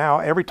 and now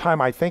every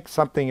time I think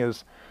something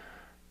is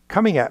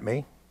coming at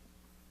me,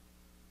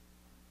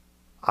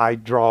 I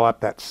draw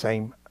up that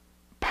same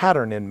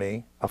pattern in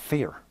me of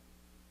fear.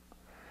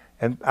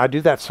 And I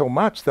do that so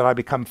much that I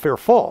become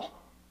fearful.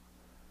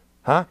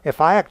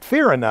 If I act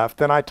fear enough,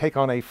 then I take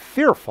on a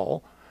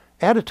fearful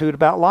attitude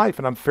about life,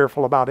 and I'm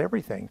fearful about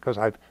everything because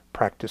I've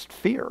practiced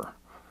fear.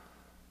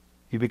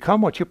 You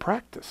become what you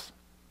practice,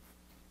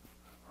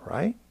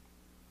 right?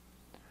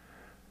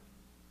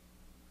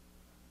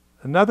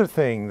 Another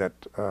thing that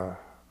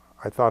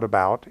I thought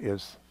about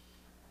is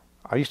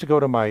I used to go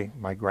to my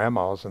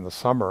grandma's in the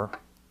summer,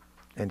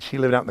 and she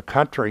lived out in the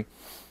country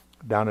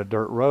down a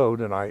dirt road,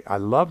 and I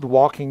loved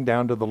walking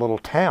down to the little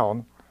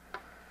town,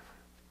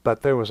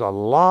 but there was a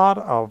lot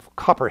of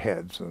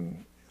copperheads,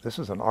 and this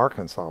is in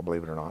Arkansas,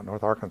 believe it or not,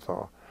 North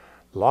Arkansas.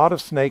 A lot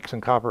of snakes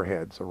and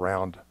copperheads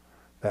around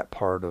that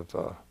part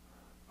of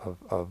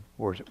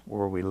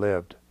where we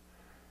lived.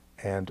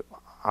 And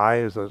I,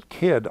 as a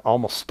kid,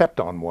 almost stepped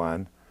on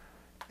one,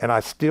 and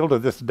I still to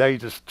this day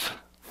just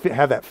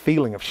have that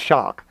feeling of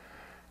shock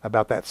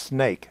about that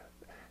snake.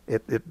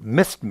 It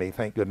missed me,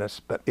 thank goodness,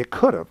 but it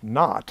could have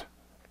not.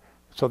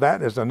 So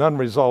that is an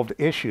unresolved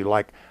issue.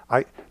 Like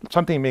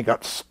something in me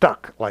got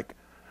stuck. Like,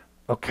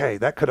 okay,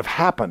 that could have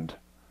happened.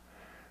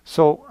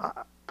 So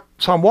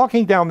I'm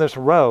walking down this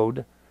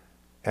road,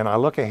 and I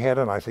look ahead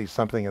and I see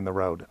something in the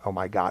road. Oh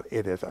my God,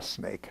 it is a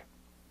snake.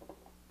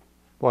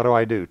 What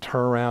do?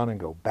 Turn around and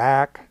go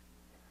back?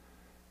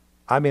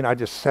 I mean, I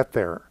just sat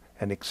there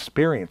and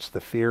experienced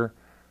the fear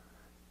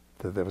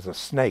that there was a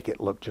snake.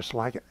 It looked just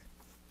like it.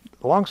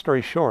 Long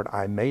story short,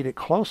 I made it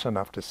close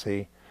enough to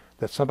see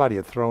that somebody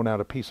had thrown out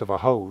a piece of a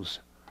hose,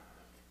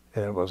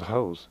 and it was a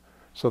hose.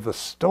 So the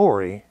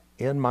story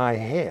in my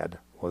head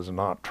was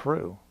not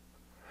true.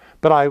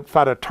 But if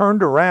I'd have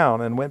turned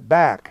around and went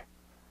back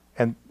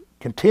and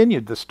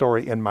continued the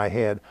story in my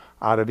head,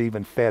 I'd have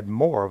even fed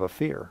more of a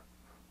fear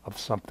of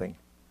something.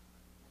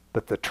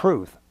 But the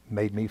truth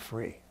made me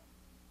free.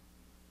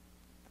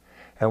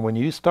 And when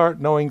you start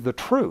knowing the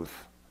truth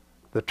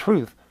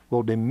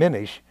will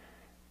diminish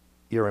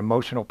your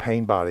emotional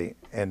pain body,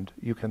 and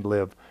you can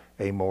live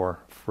a more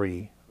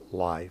free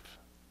life.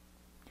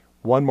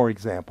 One more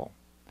example.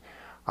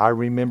 I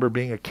remember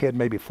being a kid,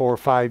 maybe 4 or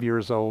 5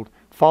 years old,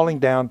 falling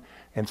down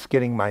and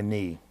skidding my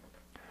knee.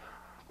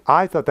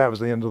 I thought that was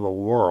the end of the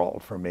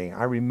world for me.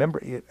 I remember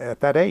it, at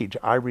that age,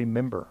 I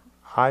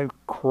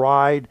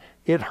cried.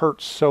 It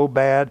hurt so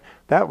bad.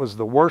 That was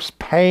the worst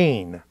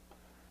pain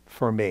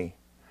for me.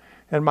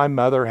 And my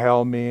mother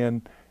held me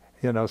and,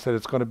 said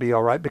it's going to be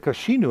all right, because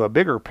she knew a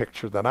bigger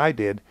picture than I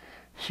did.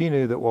 She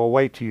knew that, well,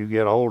 wait till you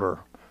get older.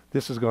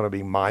 This is going to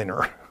be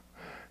minor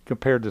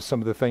compared to some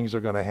of the things that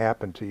are going to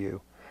happen to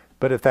you.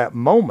 But at that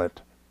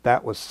moment,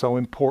 that was so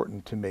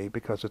important to me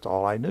because it's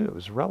all I knew. It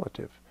was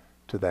relative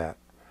to that.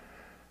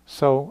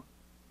 So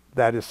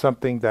that is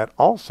something that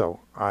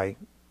also I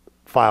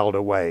filed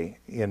away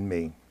in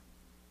me.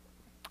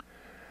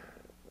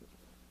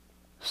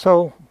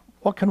 So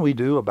what can we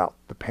do about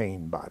the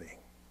pain body?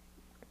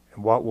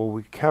 And what will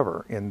we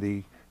cover in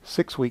the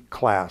 6-week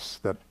class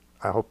that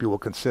I hope you will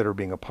consider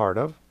being a part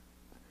of?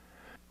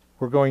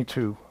 We're going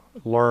to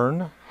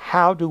learn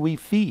how do we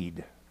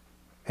feed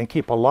and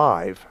keep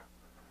alive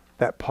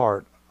that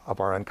part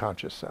of our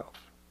unconscious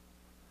self.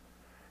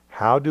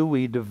 How do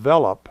we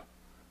develop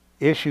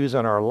issues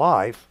in our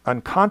life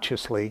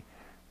unconsciously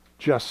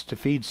just to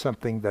feed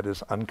something that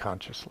is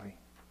unconsciously?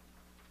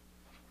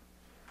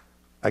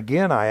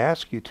 Again, I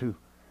ask you to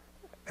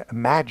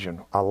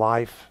imagine a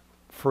life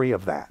free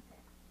of that,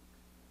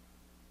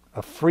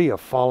 free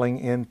of falling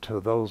into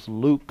those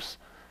loops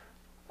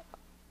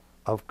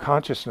of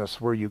consciousness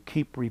where you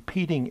keep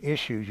repeating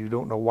issues. You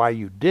don't know why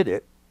you did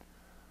it,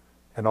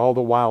 and all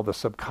the while the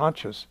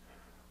subconscious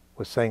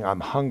was saying, I'm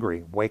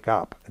hungry, wake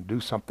up and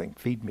do something,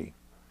 feed me.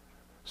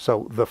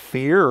 So the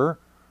fear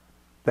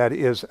that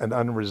is an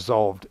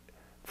unresolved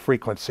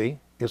frequency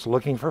is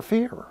looking for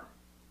fear.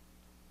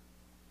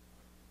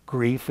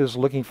 Grief is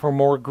looking for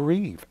more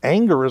grief.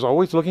 Anger is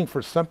always looking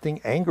for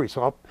something angry.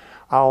 So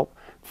I'll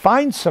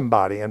find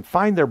somebody and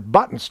find their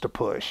buttons to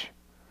push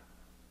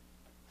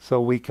so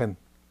we can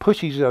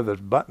push each other's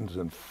buttons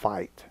and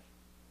fight.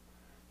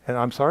 And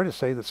I'm sorry to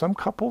say that some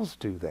couples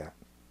do that.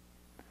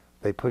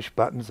 They push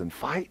buttons and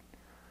fight,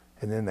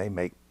 and then they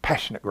make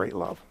passionate, great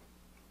love.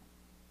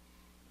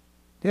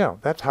 Yeah,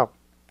 that's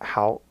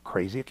how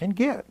crazy it can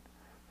get.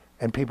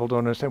 And people don't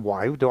understand,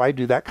 why do I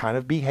do that kind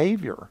of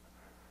behavior?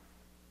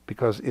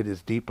 Because it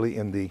is deeply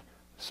in the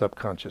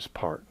subconscious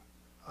part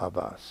of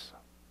us.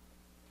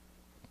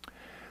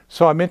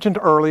 So I mentioned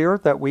earlier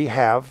that we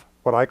have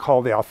what I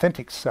call the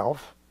authentic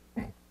self.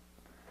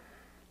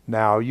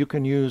 Now, you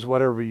can use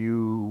whatever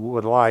you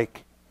would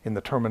like in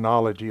the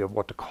terminology of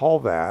what to call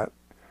that.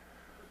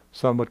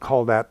 Some would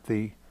call that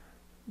the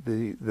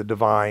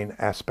divine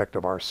aspect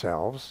of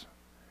ourselves,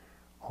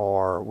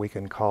 or we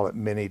can call it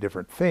many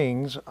different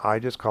things. I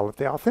just call it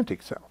the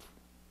authentic self,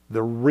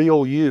 the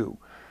real you,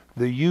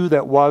 the you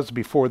that was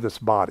before this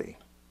body.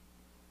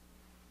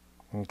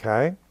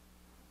 Okay?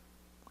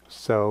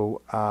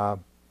 So,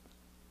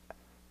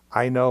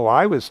 I know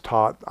I was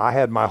taught, I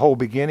had my whole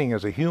beginning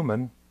as a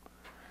human,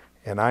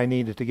 and I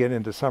needed to get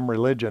into some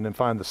religion and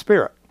find the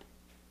spirit.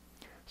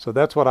 So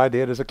that's what I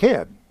did as a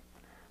kid.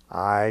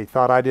 I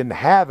thought I didn't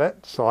have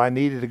it, so I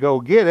needed to go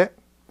get it.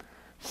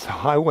 So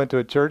I went to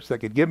a church that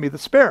could give me the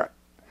spirit.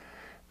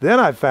 Then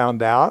I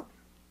found out,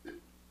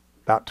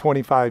 about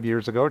 25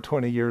 years ago,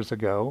 20 years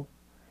ago,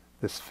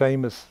 this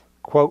famous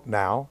quote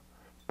now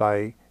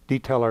by D.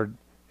 Teilhard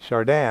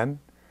Chardin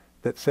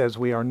that says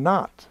we are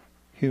not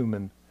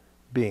human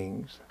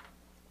beings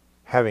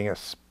having a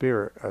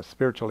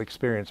spiritual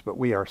experience, but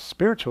we are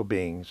spiritual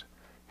beings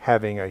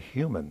having a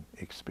human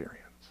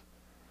experience.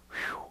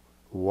 Whew,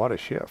 what a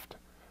shift.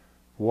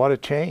 What a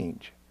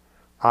change.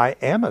 I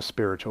am a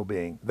spiritual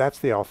being. That's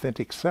the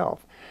authentic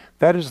self.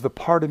 That is the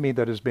part of me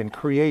that has been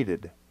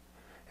created.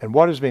 And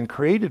what has been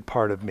created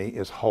part of me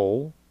is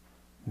whole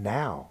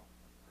now.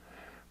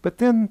 But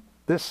then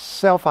this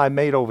self I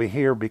made over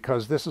here,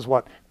 because this is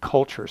what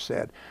culture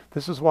said.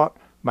 This is what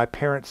my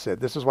parents said.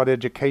 This is what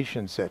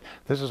education said.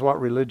 This is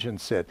what religion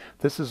said.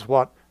 This is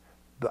what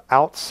the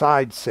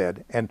outside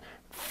said, and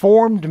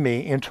formed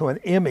me into an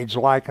image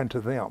like unto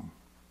them.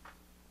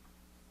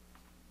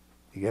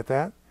 You get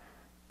that?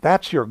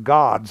 That's your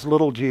gods,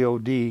 little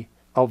G-O-D,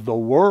 of the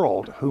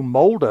world, who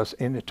mold us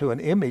into an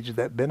image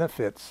that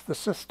benefits the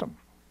system.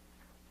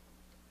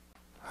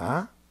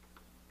 Huh?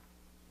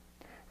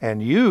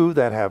 And you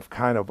that have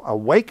kind of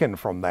awakened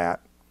from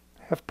that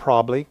have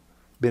probably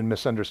been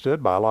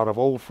misunderstood by a lot of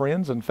old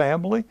friends and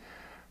family,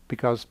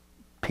 because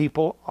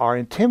people are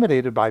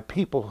intimidated by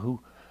people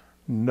who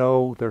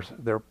know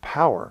their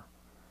power.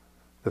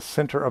 The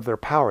center of their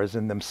power is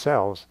in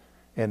themselves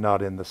and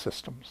not in the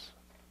systems.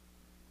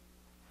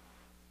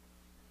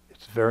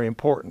 It's very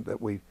important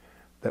that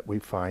we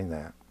find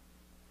that.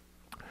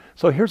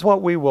 So here's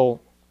what we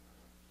will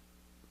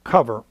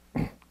cover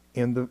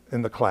in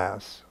the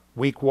class.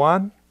 Week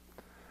 1,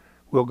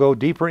 we'll go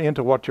deeper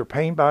into what your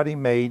pain body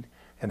made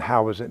and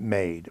how is it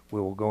made. We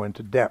will go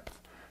into depth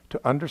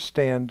to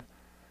understand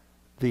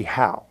the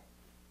how.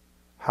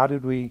 How do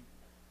we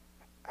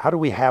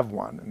have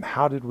one, and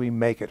how did we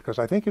make it? Because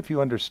I think if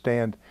you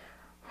understand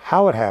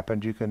how it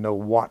happened, you can know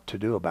what to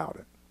do about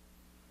it.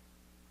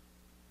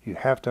 You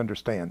have to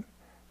understand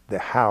the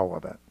how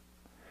of it.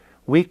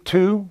 Week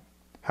 2,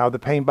 how the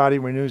pain body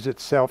renews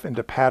itself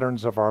into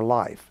patterns of our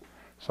life.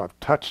 So I've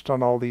touched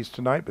on all these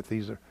tonight, but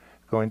these are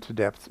going to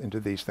depth into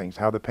these things.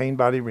 How the pain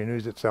body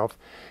renews itself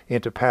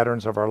into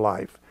patterns of our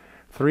life.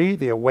 3,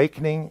 the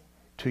awakening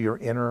to your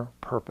inner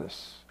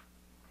purpose.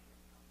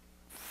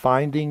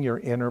 Finding your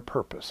inner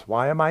purpose.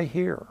 Why am I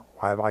here?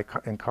 Why have I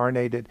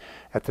incarnated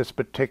at this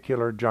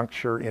particular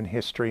juncture in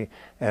history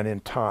and in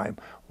time?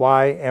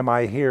 Why am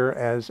I here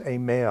as a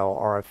male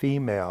or a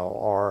female,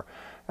 or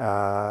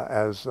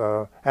as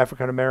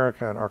African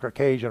American or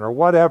Caucasian or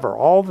whatever?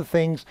 All the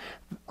things,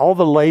 all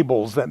the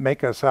labels that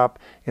make us up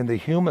in the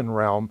human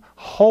realm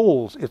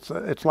holds,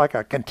 it's like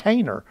a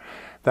container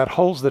that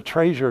holds the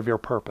treasure of your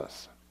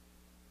purpose.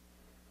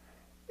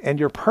 And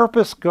your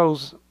purpose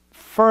goes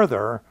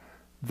further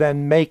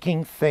than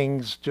making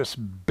things just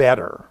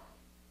better.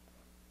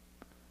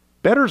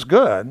 Better's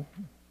good.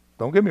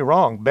 Don't get me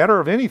wrong. Better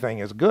of anything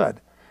is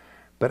good.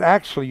 But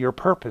actually your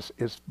purpose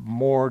is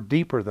more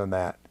deeper than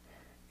that.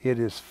 It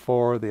is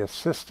for the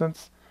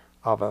assistance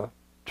of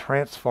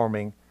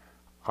transforming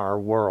our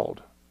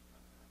world,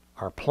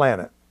 our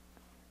planet,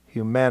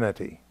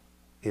 humanity,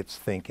 its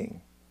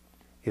thinking,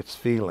 its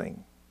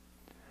feeling.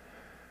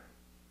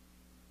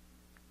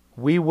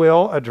 We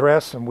will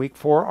address in week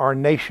 4 our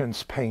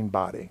nation's pain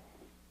body.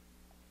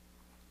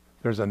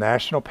 There's a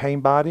national pain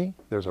body,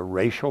 there's a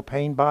racial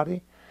pain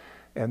body,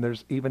 and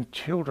there's even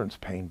children's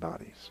pain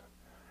bodies.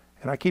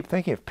 And I keep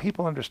thinking, if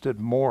people understood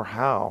more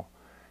how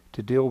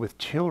to deal with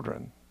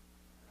children.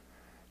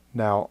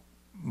 Now,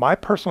 my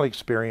personal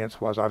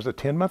experience was I was a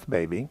 10-month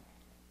baby,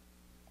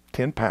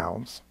 10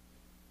 pounds,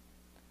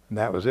 and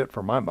that was it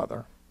for my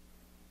mother.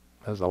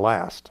 As the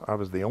last, I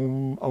was the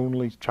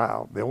only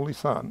child, the only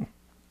son,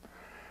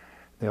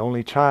 the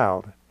only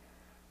child.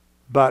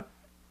 But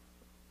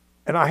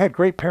And I had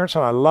great parents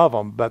and I love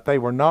them, but they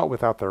were not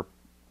without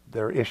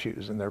their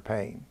issues and their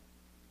pain.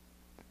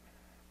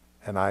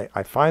 And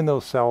I find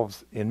those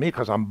selves in me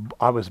because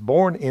I was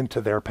born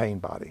into their pain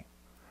body.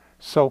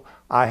 So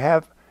I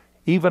have,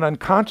 even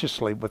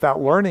unconsciously,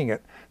 without learning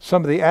it,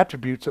 some of the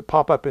attributes that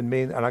pop up in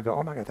me, and I go,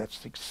 oh my God,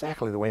 that's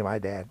exactly the way my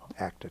dad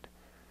acted.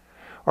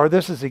 Or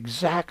this is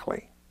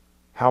exactly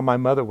how my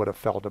mother would have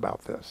felt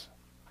about this.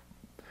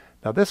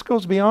 Now this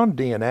goes beyond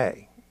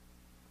DNA.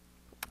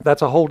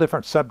 That's a whole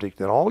different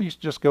subject. It all used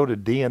to just go to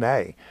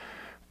DNA.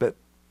 But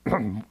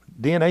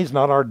DNA is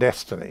not our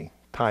destiny.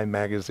 Time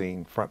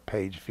magazine front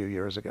page a few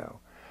years ago.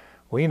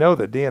 We know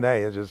that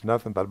DNA is just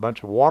nothing but a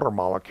bunch of water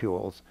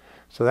molecules.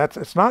 So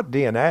it's not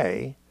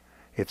DNA.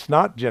 It's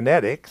not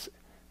genetics.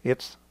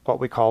 It's what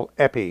we call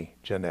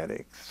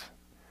epigenetics,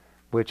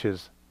 which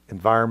is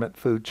environment,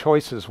 food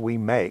choices we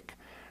make.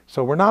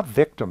 So we're not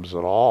victims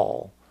at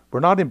all. We're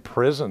not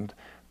imprisoned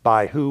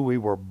by who we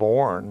were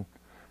born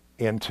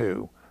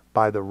into,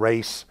 by the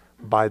race,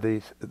 by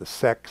the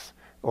sex,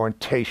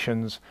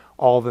 orientations,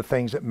 all the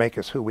things that make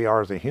us who we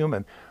are as a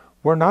human.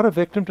 We're not a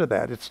victim to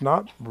that. It's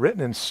not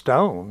written in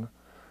stone.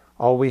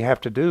 All we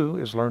have to do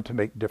is learn to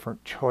make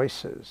different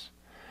choices.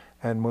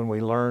 And when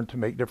we learn to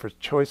make different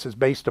choices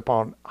based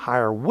upon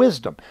higher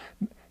wisdom,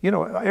 you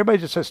know, everybody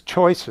just says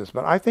choices,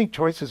 but I think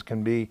choices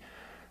can be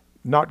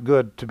not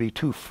good to be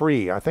too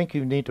free. I think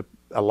you need to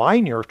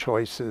align your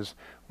choices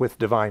with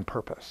divine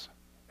purpose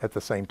at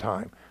the same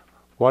time.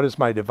 What is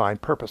my divine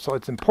purpose? So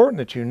it's important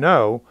that you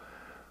know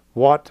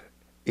what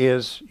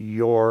is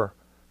your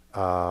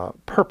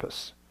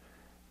purpose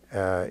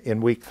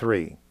in week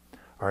 3.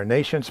 Our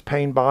nation's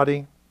pain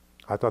body.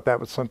 I thought that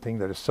was something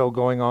that is so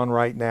going on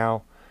right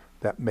now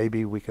that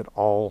maybe we could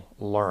all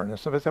learn. And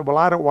somebody said, well,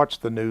 I don't watch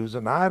the news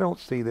and I don't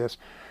see this.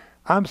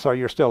 I'm sorry,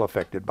 you're still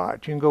affected by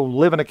it. You can go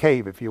live in a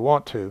cave if you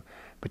want to,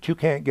 but you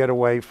can't get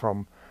away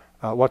from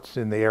what's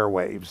in the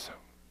airwaves.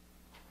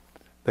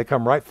 They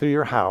come right through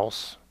your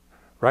house,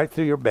 right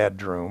through your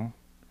bedroom.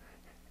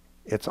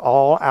 It's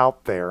all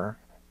out there.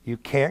 You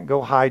can't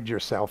go hide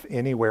yourself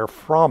anywhere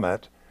from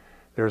it.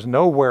 There's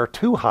nowhere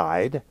to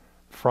hide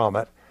from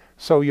it.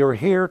 So you're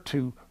here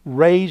to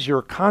raise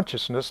your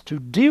consciousness to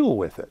deal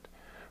with it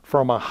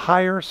from a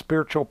higher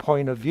spiritual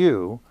point of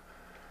view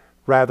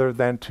rather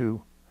than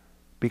to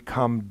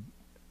become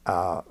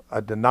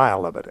a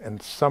denial of it.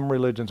 And some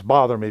religions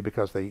bother me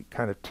because they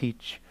kind of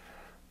teach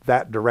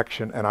that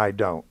direction and I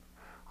don't.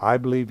 I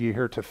believe you're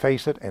here to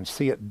face it and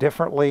see it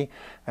differently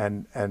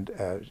and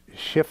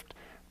shift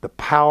the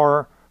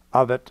power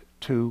of it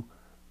to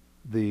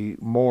the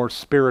more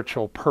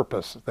spiritual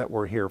purpose that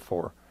we're here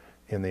for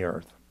in the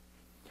earth.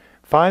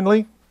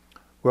 Finally,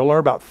 we'll learn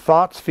about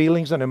thoughts,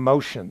 feelings, and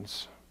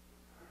emotions.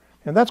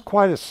 And that's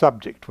quite a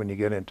subject when you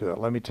get into it,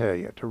 let me tell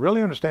you. To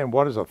really understand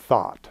what is a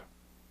thought.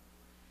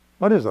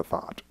 What is a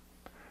thought?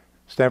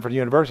 Stanford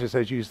University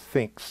says you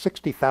think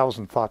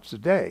 60,000 thoughts a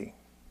day.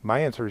 My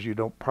answer is you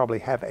don't probably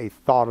have a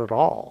thought at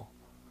all.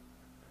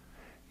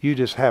 You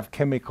just have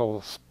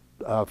chemical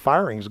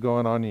firings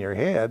going on in your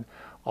head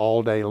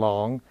all day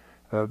long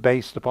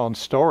based upon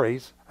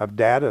stories of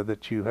data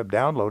that you have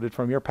downloaded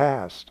from your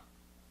past.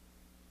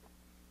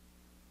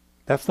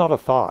 That's not a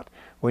thought.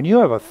 When you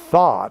have a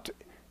thought,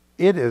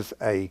 it is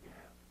a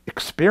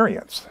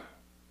experience.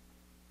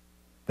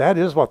 That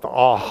is what the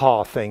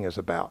aha thing is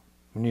about.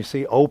 When you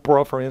see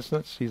Oprah, for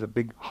instance, she's a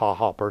big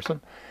ha-ha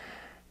person.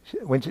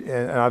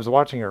 And I was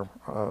watching her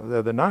the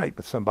other night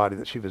with somebody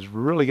that she was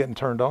really getting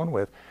turned on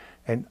with,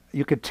 and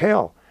you could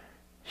tell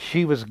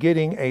she was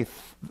getting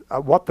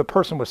what the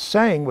person was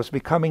saying was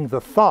becoming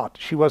the thought.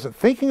 She wasn't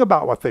thinking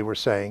about what they were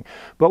saying,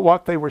 but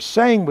what they were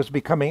saying was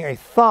becoming a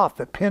thought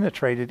that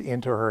penetrated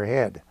into her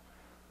head.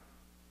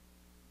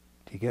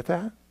 Do you get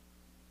that?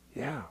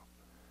 Yeah.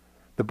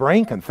 The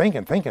brain can think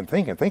and think and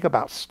think and think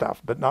about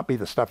stuff, but not be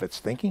the stuff it's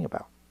thinking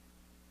about.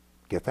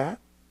 Get that?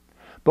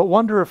 But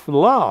wonder if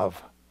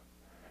love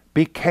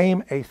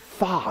became a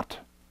thought,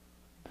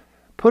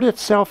 put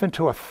itself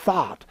into a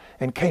thought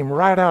and came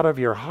right out of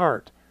your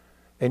heart,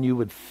 and you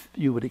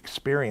would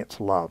experience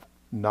love,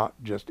 not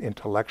just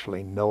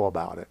intellectually know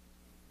about it.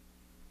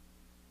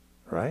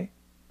 Right?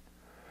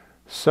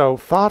 So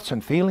thoughts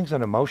and feelings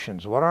and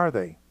emotions, what are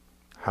they?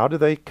 How do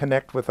they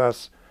connect with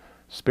us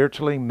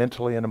spiritually,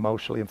 mentally, and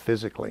emotionally, and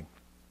physically?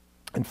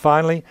 And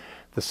finally,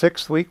 the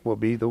 6th week will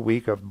be the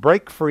week of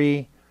Break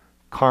Free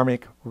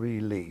Karmic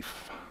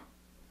Relief.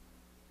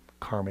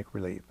 Karmic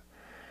Relief.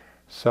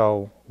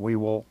 So we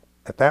will,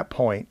 at that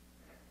point,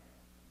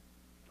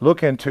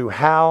 look into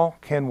how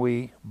can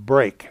we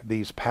break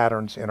these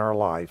patterns in our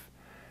life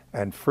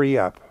and free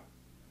up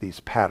these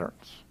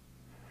patterns.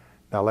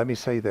 Now let me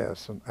say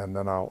this, and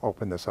then I'll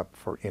open this up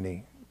for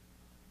any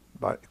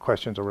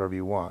questions or whatever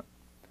you want.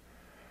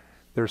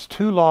 There's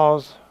 2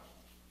 laws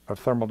of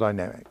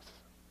thermodynamics.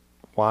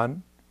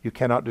 1, you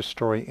cannot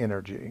destroy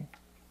energy.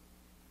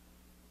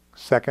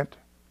 2nd,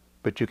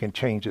 but you can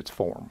change its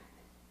form.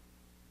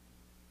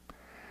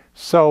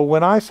 So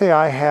when I say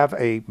I have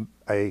a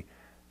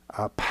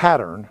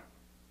pattern,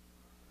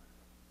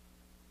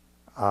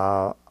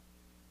 I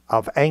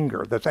of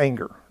anger,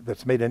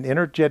 that's made an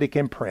energetic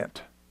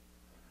imprint.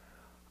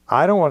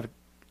 I don't want to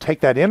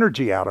take that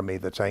energy out of me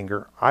that's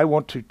anger. I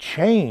want to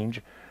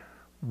change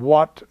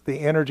what the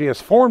energy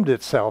has formed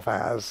itself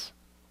as,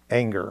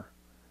 anger,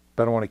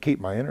 but I want to keep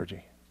my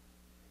energy.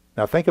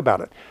 Now think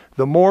about it.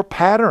 The more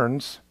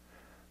patterns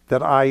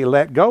that I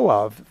let go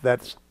of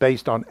that's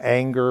based on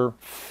anger,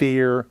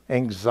 fear,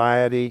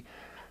 anxiety,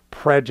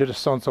 prejudice,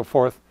 so on and so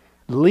forth,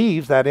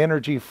 leaves that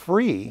energy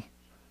free,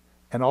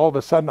 and all of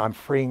a sudden I'm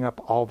freeing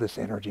up all this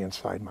energy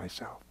inside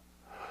myself.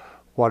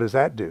 What does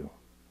that do?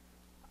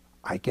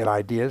 I get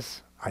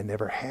ideas I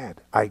never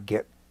had. I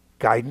get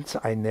guidance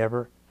I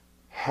never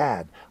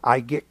had.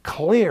 I get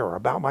clear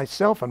about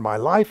myself and my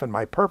life and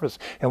my purpose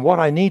and what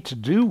I need to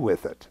do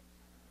with it.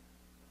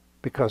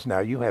 Because now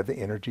you have the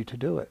energy to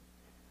do it.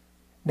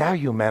 Now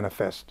you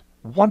manifest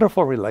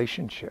wonderful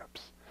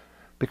relationships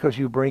because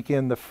you bring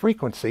in the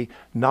frequency,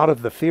 not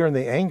of the fear and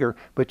the anger,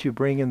 but you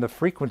bring in the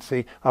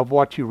frequency of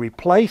what you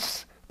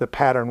replace the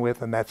pattern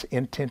with, and that's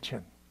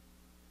intention.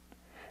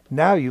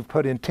 Now you've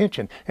put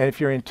intention. And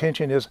if your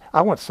intention is,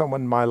 I want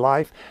someone in my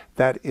life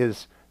that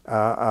is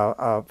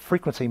a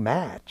frequency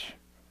match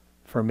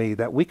for me,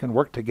 that we can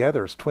work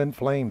together as twin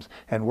flames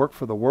and work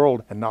for the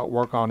world and not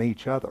work on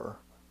each other.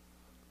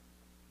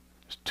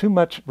 There's too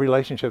much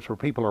relationships where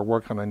people are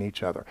working on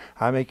each other.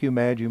 I make you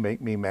mad, you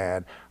make me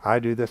mad. I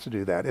do this, I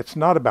do that. It's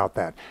not about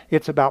that.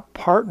 It's about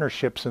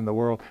partnerships in the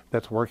world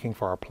that's working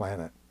for our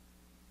planet.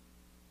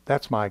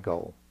 That's my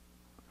goal.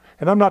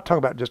 And I'm not talking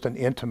about just an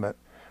intimate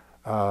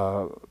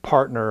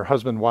partner,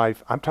 husband,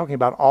 wife. I'm talking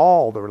about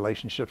all the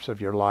relationships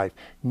of your life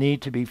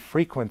need to be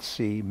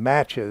frequency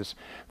matches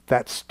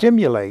that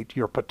stimulate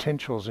your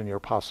potentials and your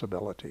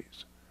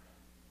possibilities.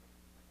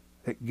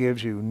 It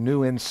gives you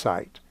new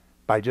insight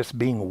by just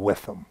being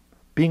with them,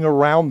 being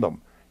around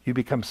them. You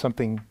become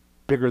something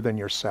bigger than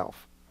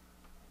yourself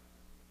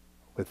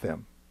with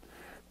them.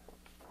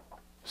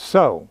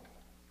 So,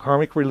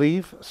 Karmic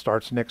Relief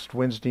starts next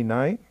Wednesday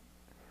night,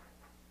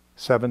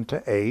 7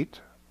 to 8.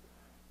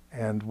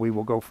 And we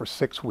will go for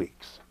 6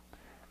 weeks.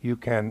 You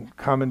can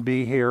come and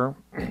be here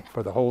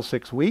for the whole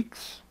 6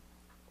 weeks,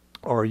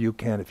 or you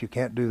can, if you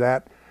can't do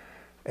that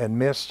and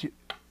miss,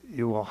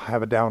 you will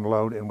have a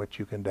download in which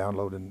you can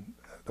download in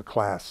the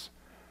class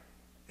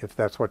if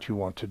that's what you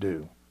want to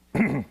do.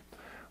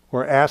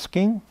 We're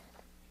asking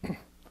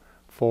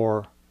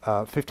for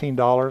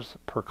 $15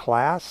 per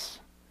class,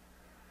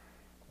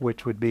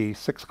 which would be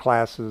 6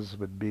 classes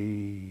would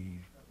be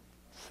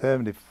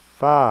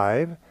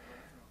 $75.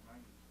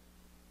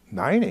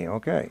 90,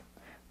 okay.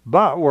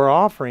 But we're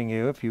offering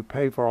you, if you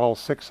pay for all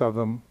 6 of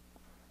them,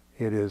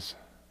 it is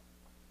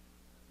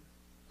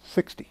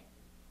 $60. So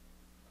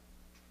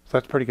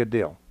that's a pretty good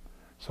deal.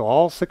 So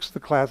all 6 of the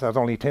class, that's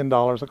only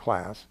 $10 a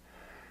class.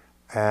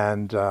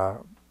 And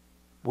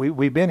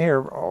we've been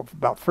here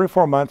about 3 or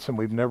 4 months, and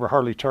we've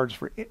never charged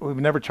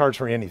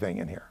for anything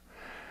in here.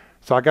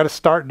 So I got to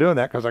start doing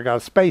that because I got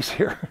a space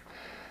here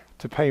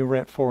to pay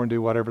rent for and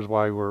do whatever's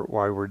why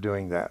we're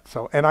doing that.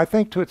 So, and I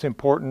think too it's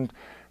important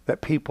that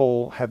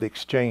people have the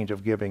exchange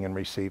of giving and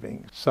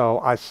receiving. So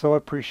I so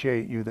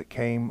appreciate you that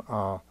came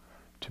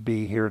to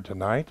be here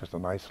tonight. There's a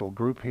nice little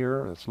group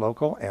here that's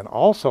local, and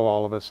also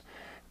all of us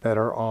that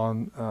are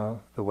on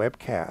the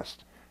webcast.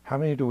 How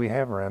many do we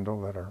have, Randall,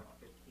 that are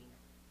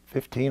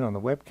 15 on the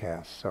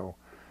webcast? So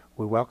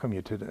we welcome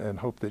you to and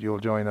hope that you'll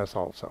join us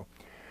also.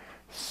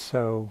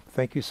 So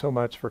thank you so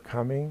much for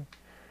coming.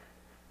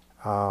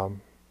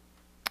 Can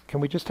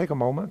we just take a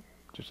moment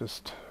to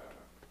just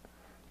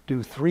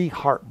do 3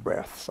 heart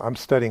breaths? I'm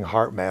studying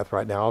heart math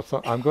right now.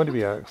 So I'm going to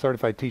be a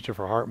certified teacher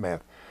for heart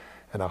math,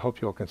 and I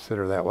hope you'll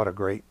consider that. What a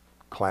great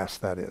class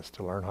that is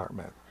to learn heart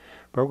math.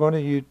 But we're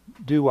going to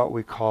do what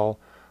we call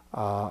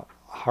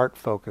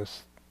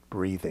heart-focused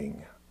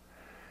breathing.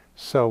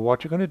 So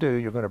what you're going to do,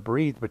 you're going to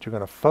breathe, but you're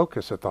going to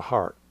focus at the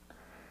heart.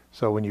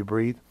 So when you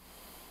breathe,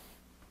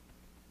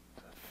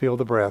 feel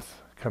the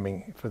breath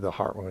coming for the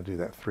heart. We're going to do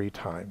that 3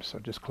 times. So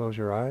just close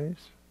your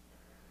eyes.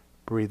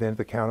 Breathe in at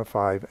the count of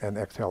 5 and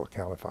exhale at the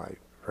count of 5.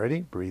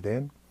 Ready? Breathe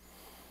in.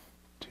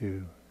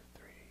 2,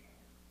 3.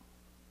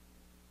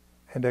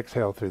 And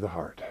exhale through the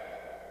heart.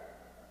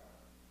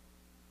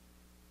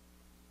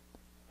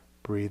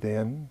 Breathe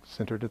in,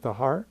 centered at the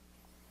heart.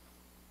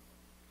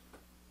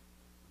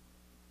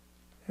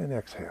 And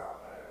exhale.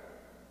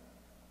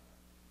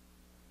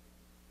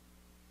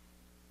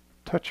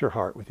 Touch your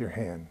heart with your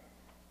hand.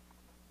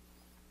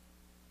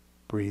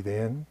 Breathe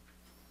in.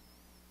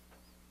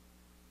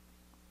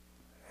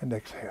 And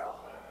exhale.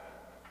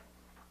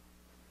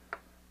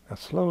 Now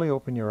slowly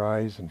open your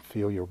eyes and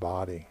feel your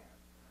body.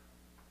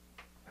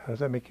 How does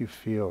that make you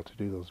feel to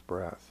do those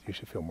breaths? You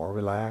should feel more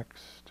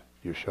relaxed.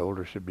 Your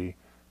shoulders should be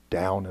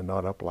down and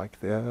not up like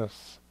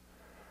this.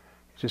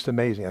 It's just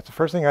amazing. That's the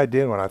first thing I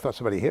did when I thought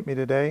somebody hit me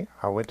today.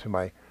 I went to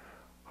my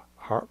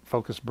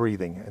heart-focused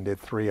breathing and did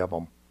 3 of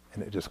them.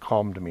 And it just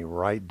calmed me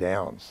right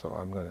down. So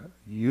I'm going to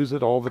use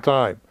it all the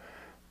time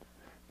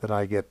that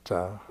I get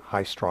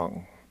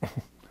high-strung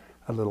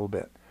a little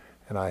bit.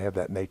 And I have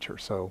that nature.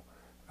 So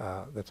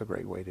that's a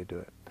great way to do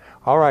it.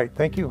 All right,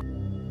 thank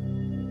you.